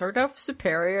sort of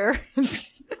superior.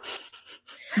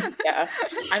 Yeah.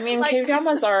 I mean, like,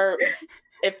 K-dramas are,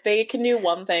 if they can do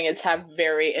one thing, it's have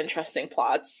very interesting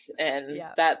plots. And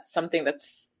that's something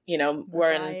that's, you know,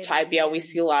 where in Thai BL we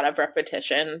see a lot of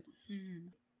repetition.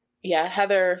 Yeah,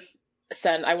 Heather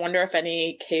sent, I wonder if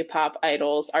any K-pop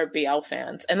idols are BL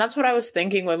fans. And that's what I was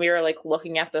thinking when we were like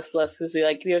looking at this list, is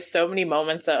we have so many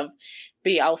moments of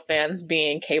BL fans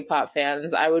being K-pop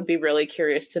fans. I would be really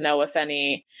curious to know if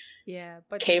any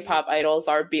K-pop idols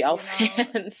are BL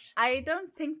fans. I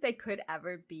don't think they could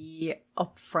ever be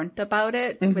upfront about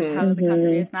it with how the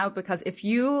country is now, because if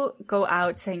you go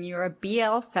out saying you're a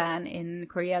BL fan in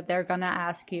Korea, they're gonna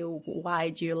ask you,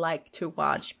 why do you like to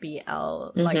watch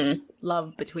BL, like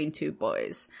love between two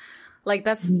boys? Like,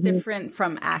 that's different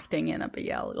from acting in a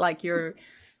BL. Like, you're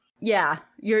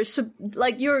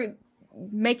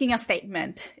making a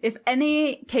statement. If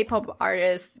any K-pop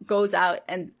artist goes out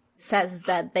and says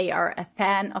that they are a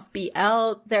fan of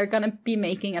BL, they're gonna be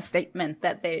making a statement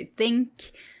that they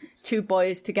think two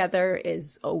boys together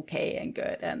is okay and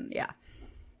good, and yeah.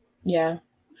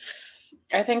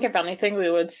 I think if anything, we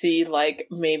would see like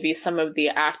maybe some of the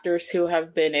actors who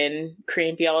have been in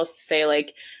Korean BLs say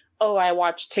like, oh, I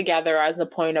watched Together as a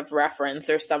point of reference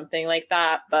or something like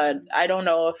that. But I don't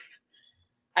know if,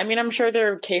 I mean, I'm sure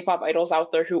there are K-pop idols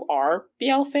out there who are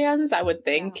BL fans, I would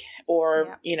think,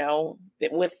 or, you know,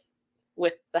 with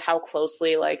how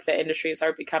closely like the industries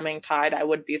are becoming tied, I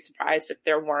would be surprised if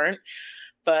there weren't.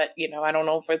 But, you know, I don't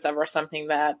know if it's ever something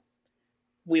that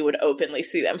we would openly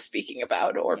see them speaking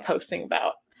about or posting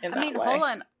about in that way. I mean,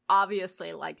 Holland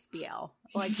obviously likes BL.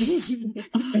 Like, but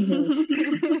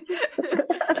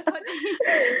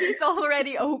he's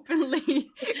already openly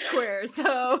queer,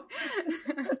 so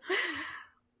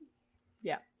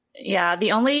yeah.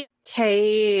 The only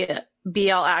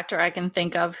BL actor I can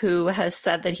think of who has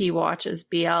said that he watches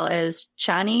BL is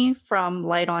Chani from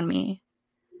Light on Me.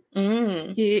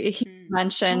 He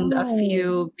mentioned a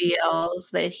few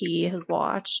BLs that he has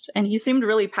watched, and he seemed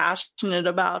really passionate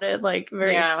about it, like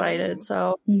very excited.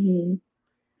 So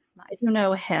I don't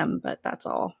know him, but that's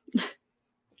all.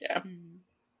 Yeah.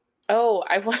 Oh,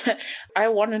 I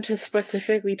wanted to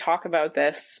specifically talk about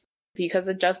this because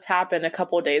it just happened a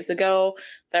couple of days ago.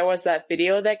 There was that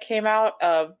video that came out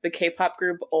of the K-pop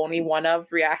group Only One Of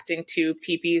reacting to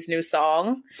PP's new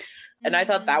song. And I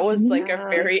thought that was like a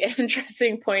very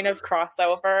interesting point of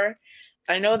crossover.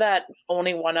 I know that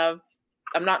Only One Of,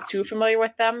 I'm not too familiar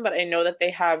with them, but I know that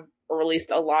they have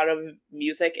released a lot of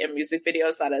music and music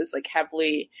videos that is like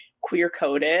heavily queer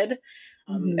coded.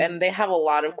 And they have a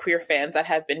lot of queer fans that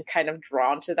have been kind of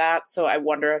drawn to that. So I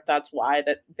wonder if that's why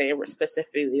that they were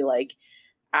specifically like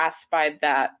asked by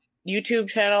that YouTube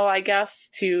channel, I guess,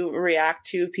 to react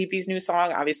to PP's new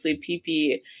song. Obviously,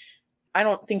 PP, I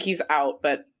don't think he's out,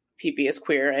 but PP is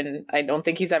queer, and I don't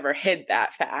think he's ever hid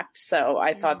that fact. So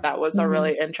I thought that was a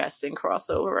really interesting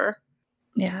crossover.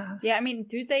 Yeah. Yeah, I mean,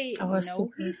 do they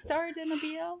know he starred in a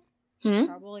BL?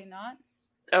 Probably not.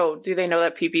 Oh, do they know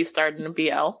that PP starred in a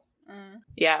BL?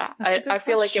 Yeah, I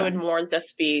feel like it would more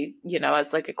just be, you know,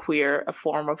 as like a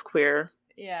form of queer,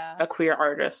 a queer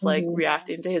artist, like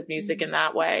reacting to his music in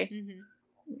that way.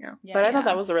 Yeah. But I thought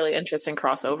that was a really interesting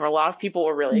crossover. A lot of people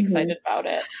were really excited about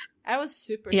it. I was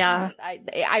super surprised.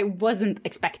 I wasn't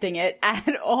expecting it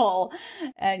at all.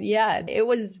 And yeah, it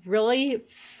was really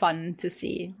fun to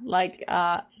see, like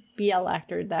a BL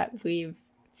actor that we've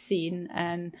seen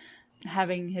and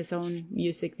having his own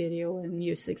music video and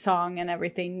music song and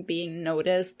everything being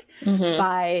noticed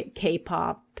by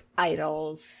K-pop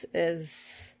idols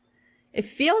it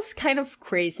feels kind of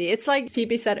crazy. It's like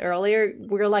Phoebe said earlier,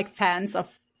 we're like fans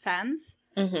of fans,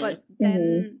 but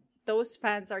then those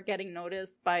fans are getting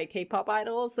noticed by K-pop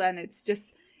idols, and it's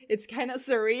kind of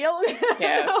surreal.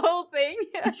 The whole thing.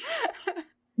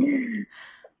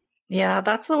 Yeah,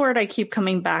 that's the word I keep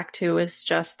coming back to, is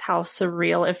just how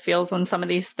surreal it feels when some of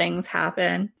these things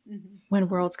happen, when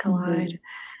worlds collide.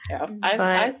 Yeah,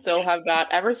 I still have not.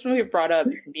 Ever since we brought up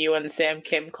Mew and Sam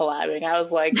Kim collabing, I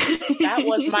was like, that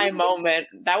was my moment.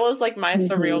 That was like my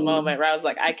surreal moment where I was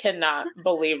like, I cannot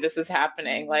believe this is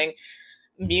happening. Like,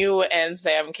 Mew and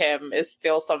Sam Kim is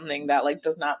still something that like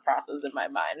does not process in my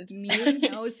mind. Mew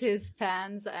knows his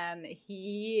fans and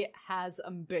he has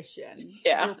ambition.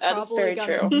 Yeah, that's very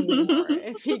true.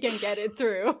 If he can get it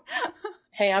through.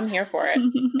 Hey, I'm here for it.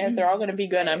 If they're all going to be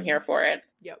good, I'm here for it.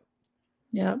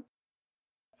 Yep.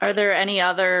 Are there any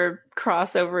other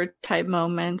crossover type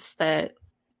moments that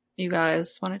you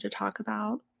guys wanted to talk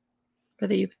about or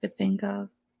that you could think of?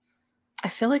 I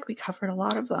feel like we covered a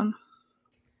lot of them.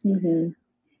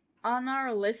 On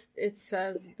our list, it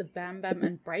says the Bam Bam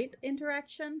and Bright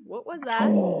interaction. What was that?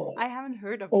 I haven't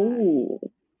heard of that.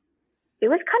 It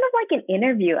was kind of like an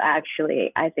interview,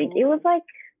 actually, I think. It was like,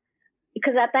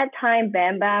 because at that time,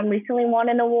 Bam Bam recently won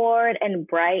an award, and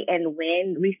Bright and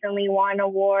Win recently won an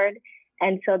award.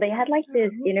 And so they had like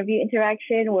this interview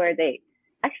interaction where they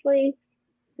actually,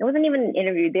 it wasn't even an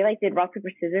interview. They like did rock, paper,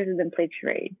 scissors and then played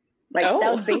charades. Like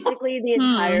that was basically the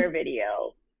entire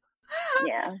video.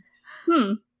 Yeah.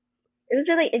 It was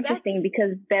really interesting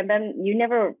because Bam Bam, you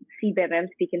never see Bam Bam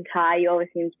speak in Thai. You always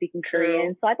see him speak in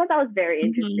Korean. So I thought that was very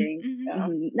interesting.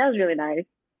 That was really nice.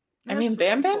 I mean,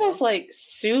 Bam Bam is like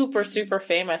super, super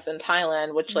famous in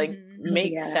Thailand, which like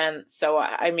makes sense. So,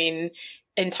 I mean,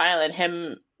 in Thailand,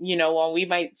 him, you know, while we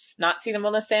might not see them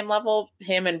on the same level,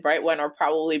 him and Bright One are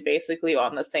probably basically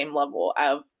on the same level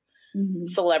of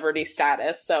celebrity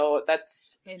status. So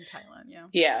that's in Thailand,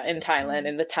 yeah, in Thailand,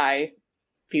 in the Thai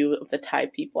view of the Thai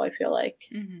people, I feel like.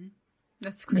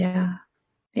 That's crazy.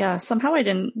 Yeah, somehow I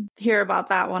didn't hear about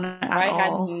that one at all. I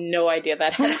had no idea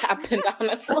that had happened,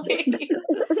 honestly.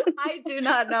 I do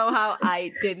not know how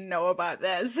I didn't know about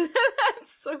this.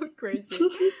 That's so crazy.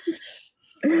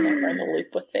 I'm never in the loop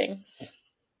with things.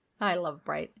 I love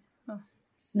Bright.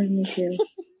 Me too.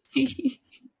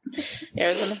 Yeah, I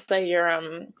was gonna say your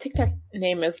TikTok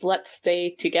name is Let's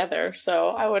Stay Together, so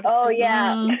I would.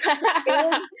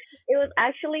 It was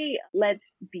actually Let's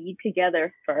Be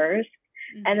Together first,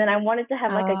 and then I wanted to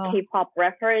have like a K-pop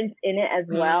reference in it as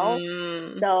well.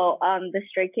 So the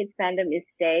Stray Kids fandom is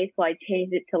Stay, so I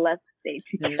changed it to Let's Stay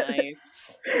Together.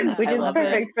 Nice, which is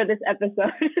perfect for this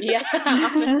episode. Yeah.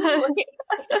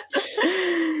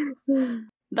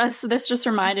 This just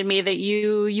reminded me that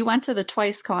you went to the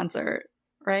Twice concert,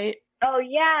 right? Oh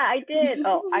yeah, I did.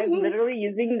 Oh, I'm literally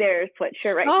using their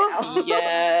sweatshirt right now.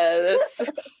 Yes.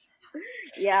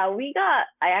 Yeah,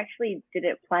 I actually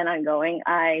didn't plan on going.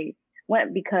 I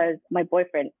went because my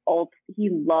boyfriend, Alt, he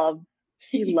loves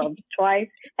He loves Twice.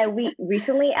 And we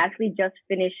recently actually just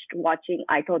finished watching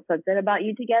I Told Sunset About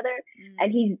You together.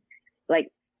 And he's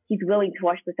willing to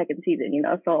watch the second season, you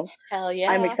know, so hell yeah.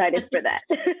 I'm excited for that.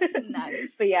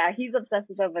 Nice. But yeah, he's obsessed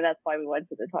with them, and that's why we went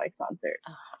to the Twice concert.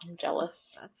 Oh, I'm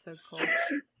jealous. That's so cool.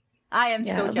 I am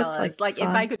so jealous. Like fun.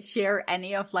 if I could share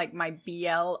any of like my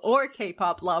BL or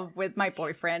K-pop love with my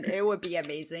boyfriend, it would be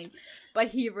amazing. But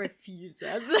he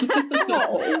refuses.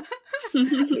 No.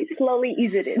 Slowly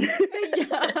ease it in.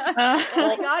 Yeah.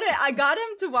 I got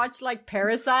him to watch like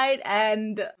Parasite,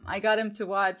 and I got him to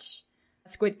watch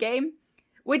Squid Game,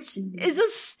 which is a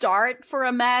start for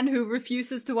a man who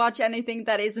refuses to watch anything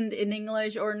that isn't in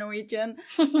English or Norwegian.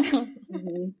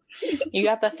 You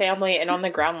got the family and on the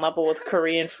ground level with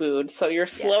Korean food, so you're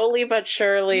slowly but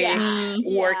surely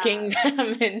working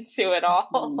them into it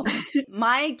all.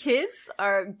 My kids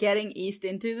are getting eased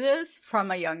into this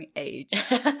from a young age.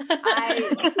 I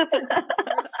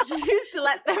refuse to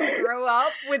let them grow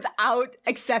up without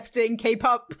accepting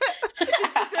K-pop in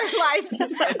their lives.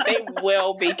 They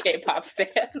will be K-pop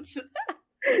stans.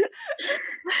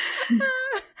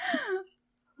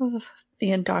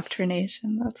 The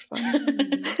indoctrination, that's funny.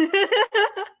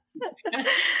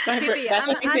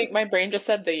 I think my brain just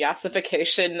said the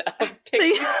yassification of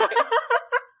piggy.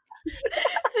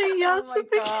 The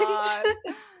yassification.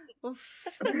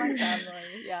 My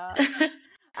family, yeah.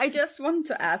 I just wanted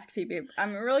to ask Phoebe,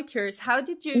 I'm really curious, how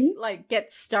did you like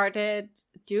get started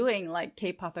doing like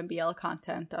K-pop and BL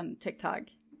content on TikTok?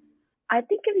 I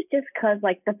think it was just because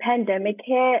like the pandemic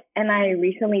hit and I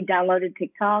recently downloaded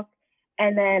TikTok,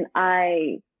 and then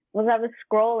I was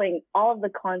scrolling, all of the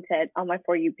content on my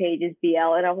For You page is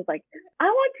BL, and I was like, I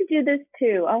want to do this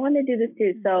too.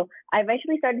 So I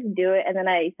eventually started to do it, and then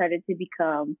I started to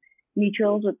become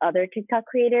mutuals with other TikTok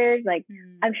creators. Like,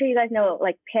 I'm sure you guys know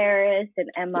like Paris and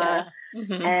Emma. Yes.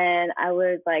 Mm-hmm. And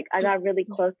I got really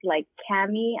close to like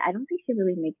Cami. I don't think she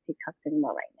really makes TikToks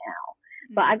anymore right now.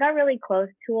 But I got really close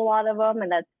to a lot of them,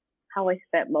 and that's how I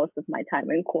spent most of my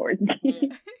time in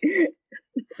quarantine.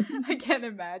 I can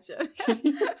imagine.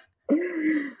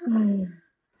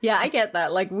 Yeah, I get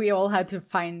that. Like, we all had to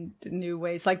find new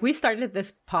ways. Like, we started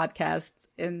this podcast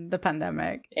in the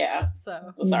pandemic. Yeah. So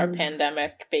it was our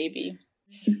pandemic baby.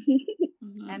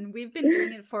 And we've been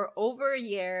doing it for over a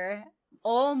year,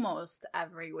 almost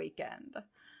every weekend.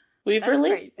 We've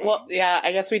released, well, yeah,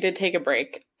 I guess we did take a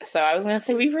break. So I was going to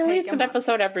say we released an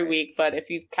episode every week, but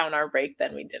if you count our break,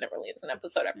 then we didn't release an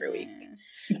episode every week.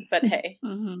 But hey.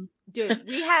 Dude,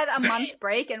 we had a month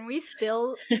break and we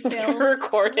still filmed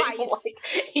recording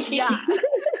twice. Yeah.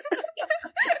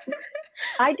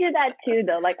 I do that too,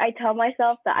 though. Like, I tell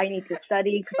myself that I need to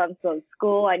study because I'm still in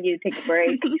school. I need to take a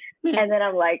break. And then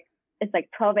I'm like, it's like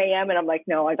 12 a.m. and I'm like,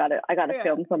 no, I gotta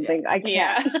film something. I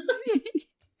can't.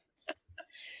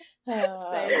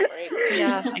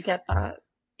 Yeah, I get that.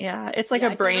 Yeah, it's like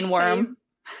a brain worm.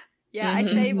 I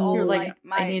save all like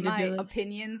my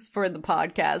opinions for the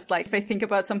podcast. Like, if I think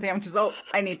about something, I'm just,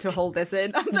 I need to hold this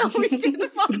in until we do the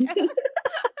podcast.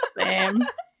 Same.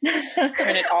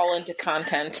 Turn it all into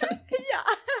content.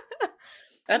 Yeah.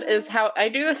 That is how I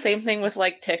do the same thing with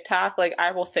like TikTok. Like,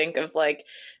 I will think of like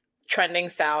trending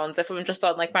sounds if I'm just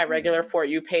on like my regular For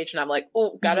You page and I'm like,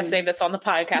 oh, gotta save this on the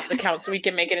podcast account so we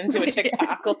can make it into a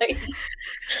TikTok. Like,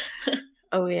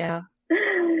 oh yeah,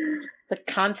 the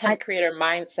content creator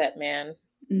mindset, man.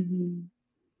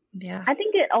 Yeah, I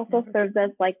think it also serves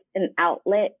as like an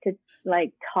outlet to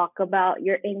like talk about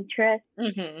your interests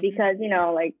because, you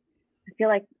know, like, I feel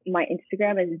like my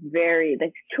Instagram is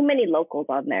there's too many locals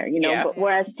on there, you know, but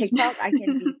whereas TikTok, I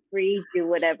can be free, do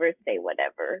whatever, say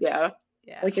whatever. Yeah.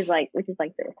 Which is like this,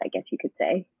 I guess you could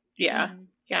say. Yeah.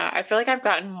 Yeah. I feel like I've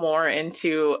gotten more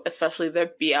into, especially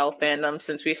the BL fandom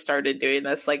since we started doing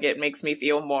this. Like, it makes me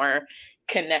feel more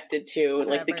connected to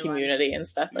like the community and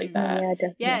stuff like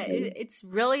that. Yeah, it's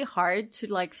really hard to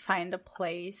like find a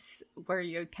place where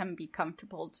you can be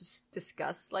comfortable to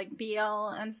discuss like BL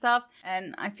and stuff.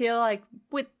 And I feel like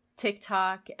with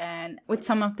TikTok and with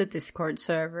some of the Discord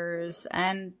servers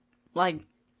and like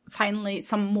finally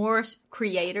some more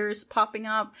creators popping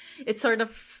up, it sort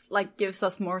of like gives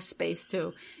us more space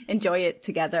to enjoy it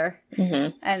together.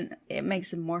 And it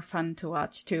makes it more fun to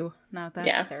watch too, now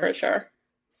that there's for sure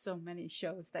so many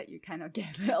shows that you kind of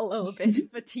get a little bit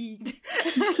fatigued.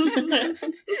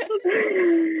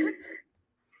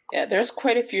 Yeah, there's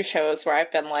quite a few shows where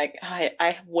I've been like,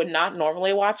 I would not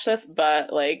normally watch this,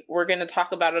 but like, we're going to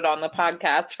talk about it on the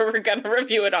podcast, or we're going to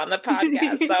review it on the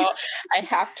podcast, so I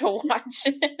have to watch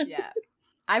it. Yeah.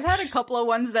 I've had a couple of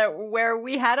ones where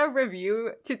we had a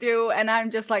review to do, and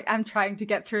I'm just like, I'm trying to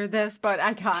get through this, but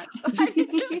I can't. I need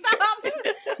to stop.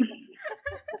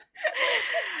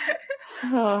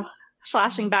 Oh,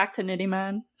 flashing back to Nitty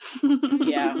Man.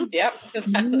 Yeah. Yep.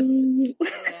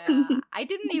 Yeah. I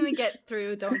didn't even get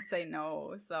through Don't Say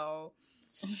No, so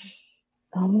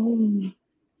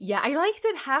yeah, I liked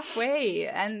it halfway,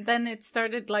 and then it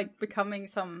started like becoming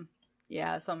some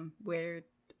weird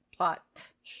plot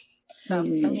stuff,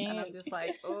 and I'm just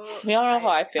like, oh. We all know how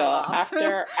I feel.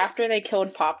 After they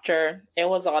killed Popture, it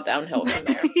was all downhill from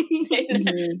there.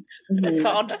 It's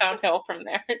all downhill from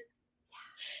there.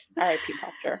 R.I.P.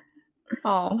 Popture.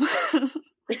 Oh.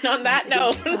 On that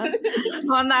note.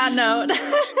 On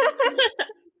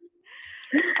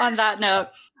that note.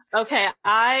 Okay,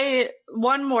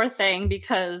 one more thing,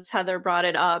 because Heather brought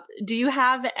it up. Do you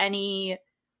have any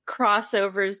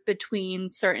crossovers between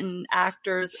certain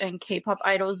actors and K-pop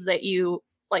idols that you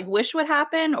like wish would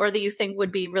happen, or that you think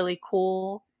would be really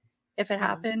cool if it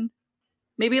happened?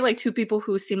 Maybe like two people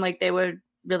who seem like they would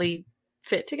really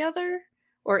fit together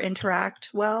or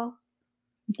interact well.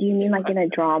 Do you mean like in a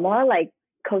drama, like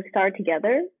co-star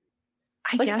together?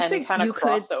 I guess any kind of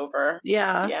crossover.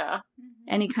 Yeah.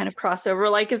 Any kind of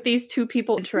crossover. Like if these two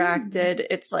people interacted,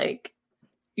 it's like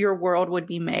your world would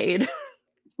be made.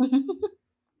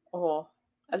 Oh,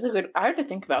 that's a good. I have to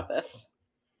think about this.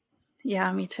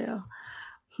 Yeah, me too.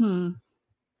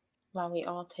 While we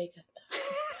all take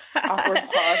a awkward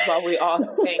pause while we all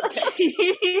think.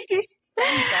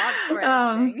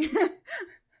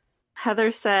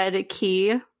 Heather said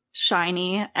Key,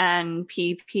 Shiny, and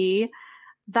PP.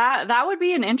 That would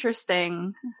be an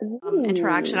interesting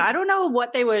interaction. I don't know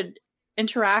what they would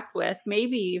interact with.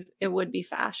 Maybe it would be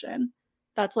fashion.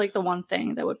 That's like the one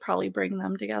thing that would probably bring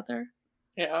them together.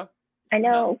 Yeah. I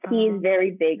know he's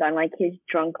very big on like his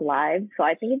drunk lives, so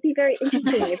I think it'd be very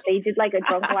interesting if they did like a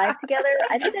drunk live together.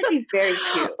 I think that'd be very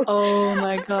cute. Oh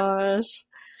my gosh.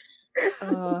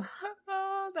 Oh,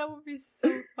 that would be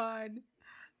so fun.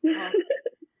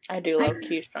 I do love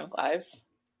Key's drunk lives.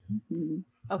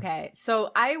 Okay,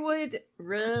 so I would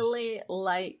really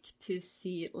like to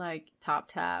see like Top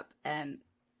Tap and,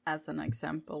 as an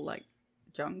example, like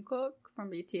Jungkook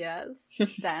from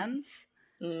BTS dance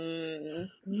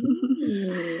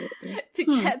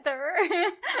together.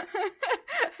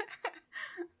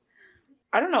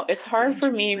 I don't know. It's hard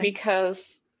for me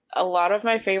because a lot of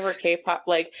my favorite K-pop,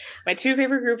 like my two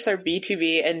favorite groups are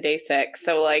BTOB and Day6.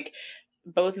 So like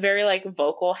both very like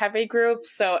vocal heavy groups.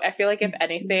 So I feel like if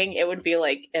anything, it would be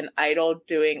like an idol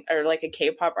doing, or like a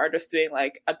K-pop artist doing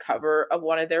like a cover of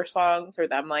one of their songs, or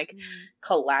them like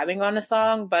collabing on a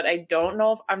song. But I don't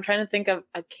know if I'm trying to think of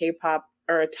a K-pop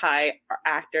or a Thai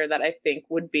actor that I think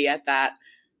would be at that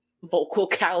vocal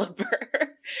caliber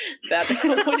that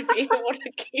would be able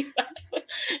to keep up with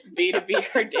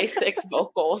BTOB or Day6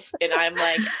 vocals, and I'm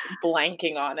like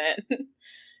blanking on it.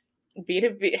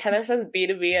 BTOB, Heather says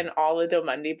BTOB and all the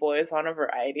Domundi boys on a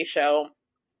variety show.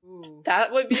 Ooh.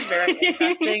 That would be very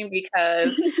interesting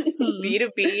because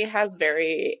BTOB has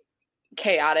very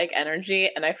chaotic energy,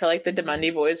 and I feel like the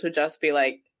Domundi boys would just be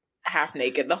like half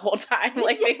naked the whole time,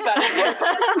 like they thought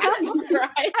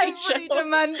every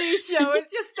Domundi show is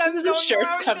just them the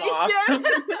shirts come off.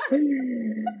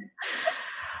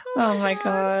 Oh my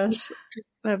gosh,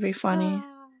 that'd be funny.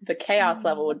 The chaos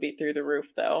level would be through the roof,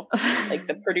 though. Like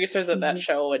the producers of that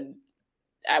show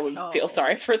I would feel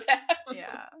sorry for them.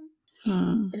 Yeah.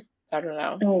 I don't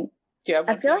know. Do you have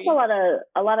I feel like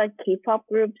a lot of K-pop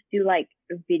groups do like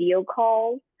video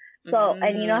calls. So,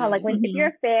 and you know how like if you're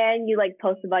a fan, you like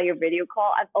post about your video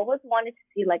call. I've always wanted to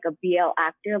see like a BL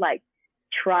actor like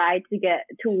try to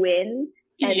win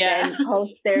and then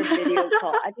post their video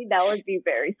call. I think that would be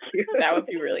very cute. That would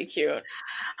be really cute.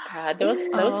 God, those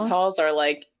calls are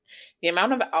like, the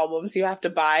amount of albums you have to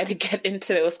buy to get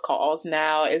into those calls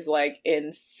now is like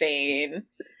insane.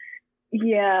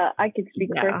 Yeah, I could speak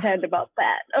firsthand about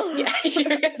that.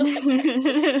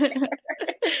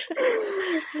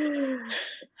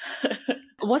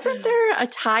 Wasn't there a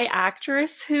Thai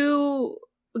actress who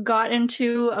got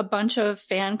into a bunch of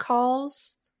fan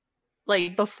calls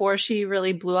like before she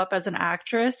really blew up as an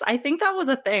actress? I think that was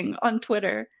a thing on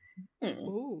Twitter.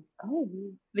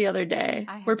 The other day,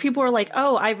 where people were like,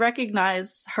 "Oh, I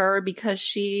recognize her because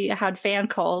she had fan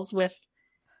calls with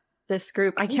this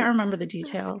group." I can't remember the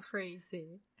details. That's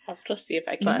crazy. I'll have to see if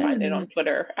I can find it on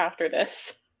Twitter after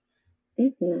this.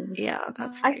 Yeah,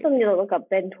 that's I still need to look up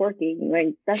Ben twerking.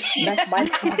 Like that's my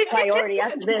priority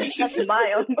after this. That's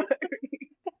my own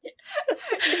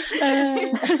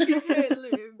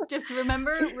Just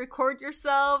remember, record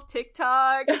yourself,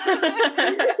 TikTok,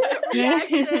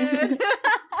 reaction,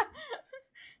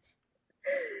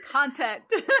 content.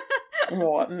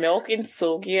 Milk and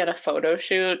Sulgi at a photo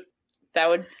shoot. That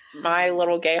would, my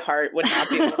little gay heart would not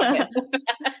be able to handle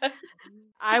that.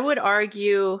 I would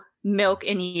argue milk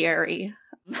and Yeri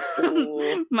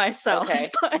myself. Okay.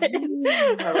 But I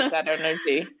like that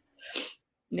energy.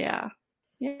 Yeah.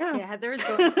 Yeah, Heather's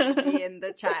going to be in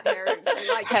the chat here.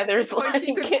 Like, Heather's like,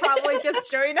 she could probably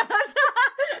just join us.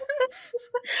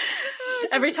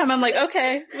 Every time I'm like,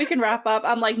 okay, we can wrap up.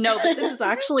 I'm like, no, but this is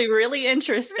actually really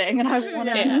interesting, and I want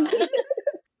to.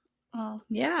 Well,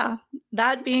 yeah.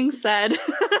 That being said,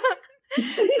 that's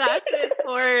it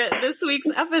for this week's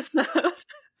episode.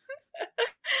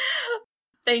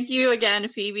 Thank you again,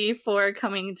 Phoebe, for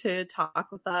coming to talk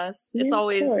with us. Yeah, it's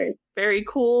always very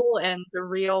cool and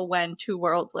surreal when two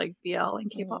worlds like BL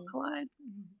and K-pop collide.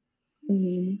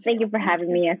 Mm-hmm. Thank you for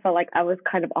having me. I felt like I was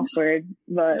kind of awkward,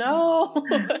 but no.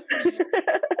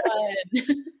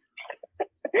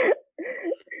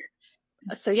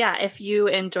 So yeah, if you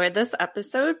enjoyed this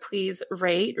episode, please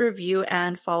rate, review,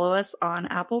 and follow us on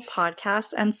Apple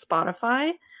Podcasts and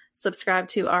Spotify. Subscribe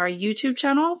to our YouTube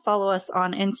channel, follow us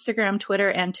on Instagram, Twitter,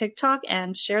 and TikTok,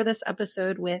 and share this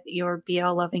episode with your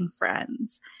BL-loving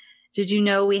friends. Did you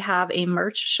know we have a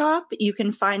merch shop? You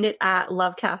can find it at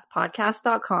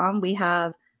lovecastpodcast.com. We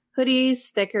have hoodies,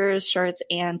 stickers, shirts,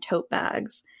 and tote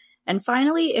bags. And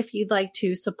finally, if you'd like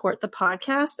to support the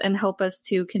podcast and help us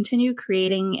to continue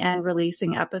creating and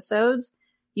releasing episodes,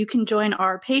 you can join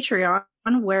our Patreon,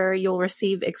 where you'll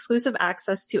receive exclusive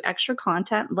access to extra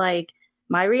content like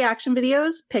my reaction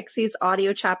videos, Pixie's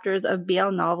audio chapters of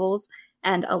BL novels,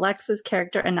 and Alexa's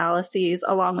character analyses,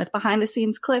 along with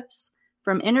behind-the-scenes clips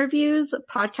from interviews,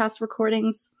 podcast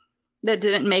recordings that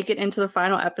didn't make it into the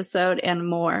final episode, and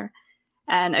more.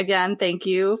 And again, thank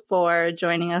you for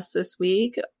joining us this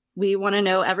week. We want to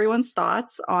know everyone's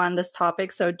thoughts on this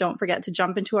topic, so don't forget to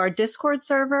jump into our Discord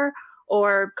server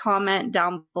or comment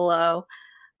down below.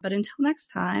 But until next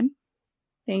time,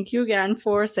 thank you again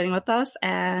for sitting with us,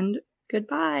 and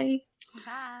goodbye.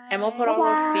 Bye. And we'll put all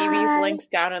of Phoebe's links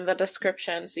down in the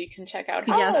description so you can check out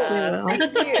her. Yes, we will.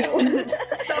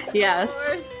 Thank you. Yes.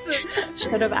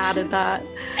 Should have added that.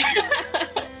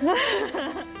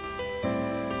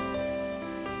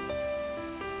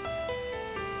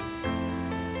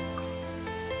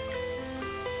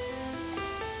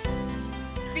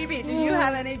 Phoebe, do you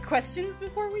have any questions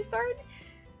before we start?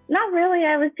 not really.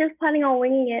 I was just planning on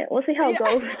winging it. We'll see how it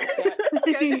goes.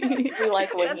 We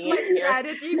like winging That's my it here.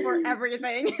 strategy for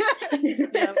everything.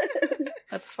 Yep.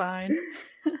 That's fine.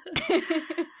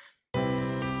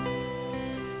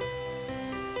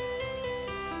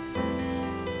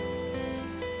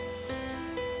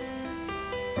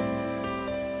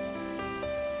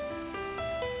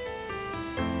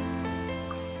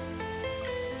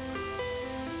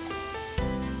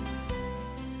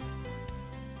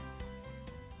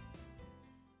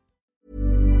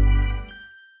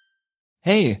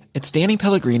 Hey, it's Danny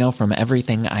Pellegrino from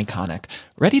Everything Iconic.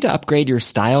 Ready to upgrade your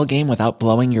style game without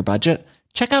blowing your budget?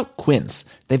 Check out Quince.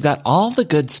 They've got all the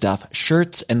good stuff,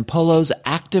 shirts and polos,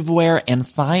 activewear, and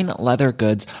fine leather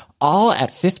goods, all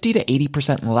at 50 to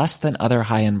 80% less than other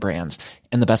high-end brands.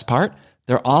 And the best part?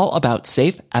 They're all about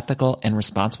safe, ethical, and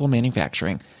responsible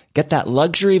manufacturing. Get that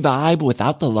luxury vibe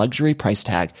without the luxury price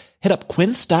tag. Hit up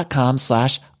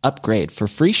quince.com/upgrade for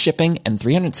free shipping and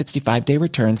 365-day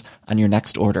returns on your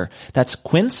next order. That's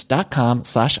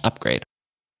quince.com/upgrade.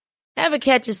 Ever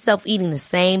catch yourself eating the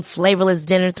same flavorless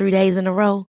dinner 3 days in a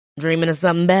row? Dreaming of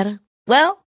something better?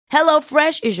 Well,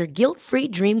 HelloFresh is your guilt-free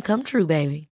dream come true,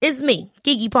 baby. It's me,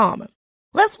 Keke Palmer.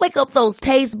 Let's wake up those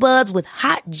taste buds with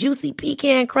hot, juicy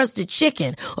pecan-crusted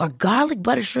chicken or garlic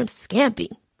butter shrimp scampi.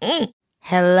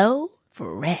 Hello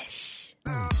Fresh.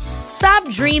 Stop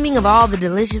dreaming of all the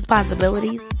delicious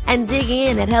possibilities and dig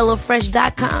in at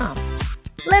HelloFresh.com.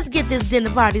 Let's get this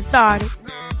dinner party started.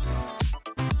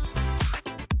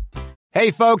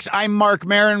 Hey, folks, I'm Mark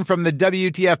Maron from the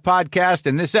WTF Podcast,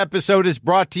 and this episode is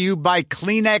brought to you by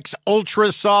Kleenex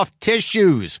Ultra Soft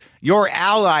Tissues, your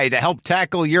ally to help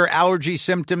tackle your allergy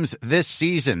symptoms this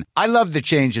season. I love the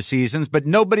change of seasons, but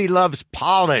nobody loves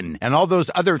pollen and all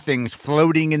those other things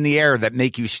floating in the air that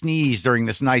make you sneeze during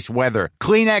this nice weather.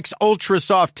 Kleenex Ultra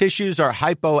Soft Tissues are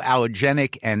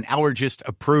hypoallergenic and allergist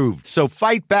approved, so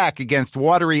fight back against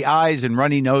watery eyes and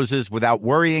runny noses without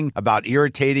worrying about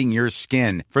irritating your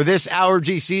skin. For this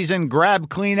allergy season, grab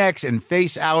Kleenex and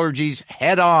face allergies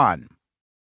head on.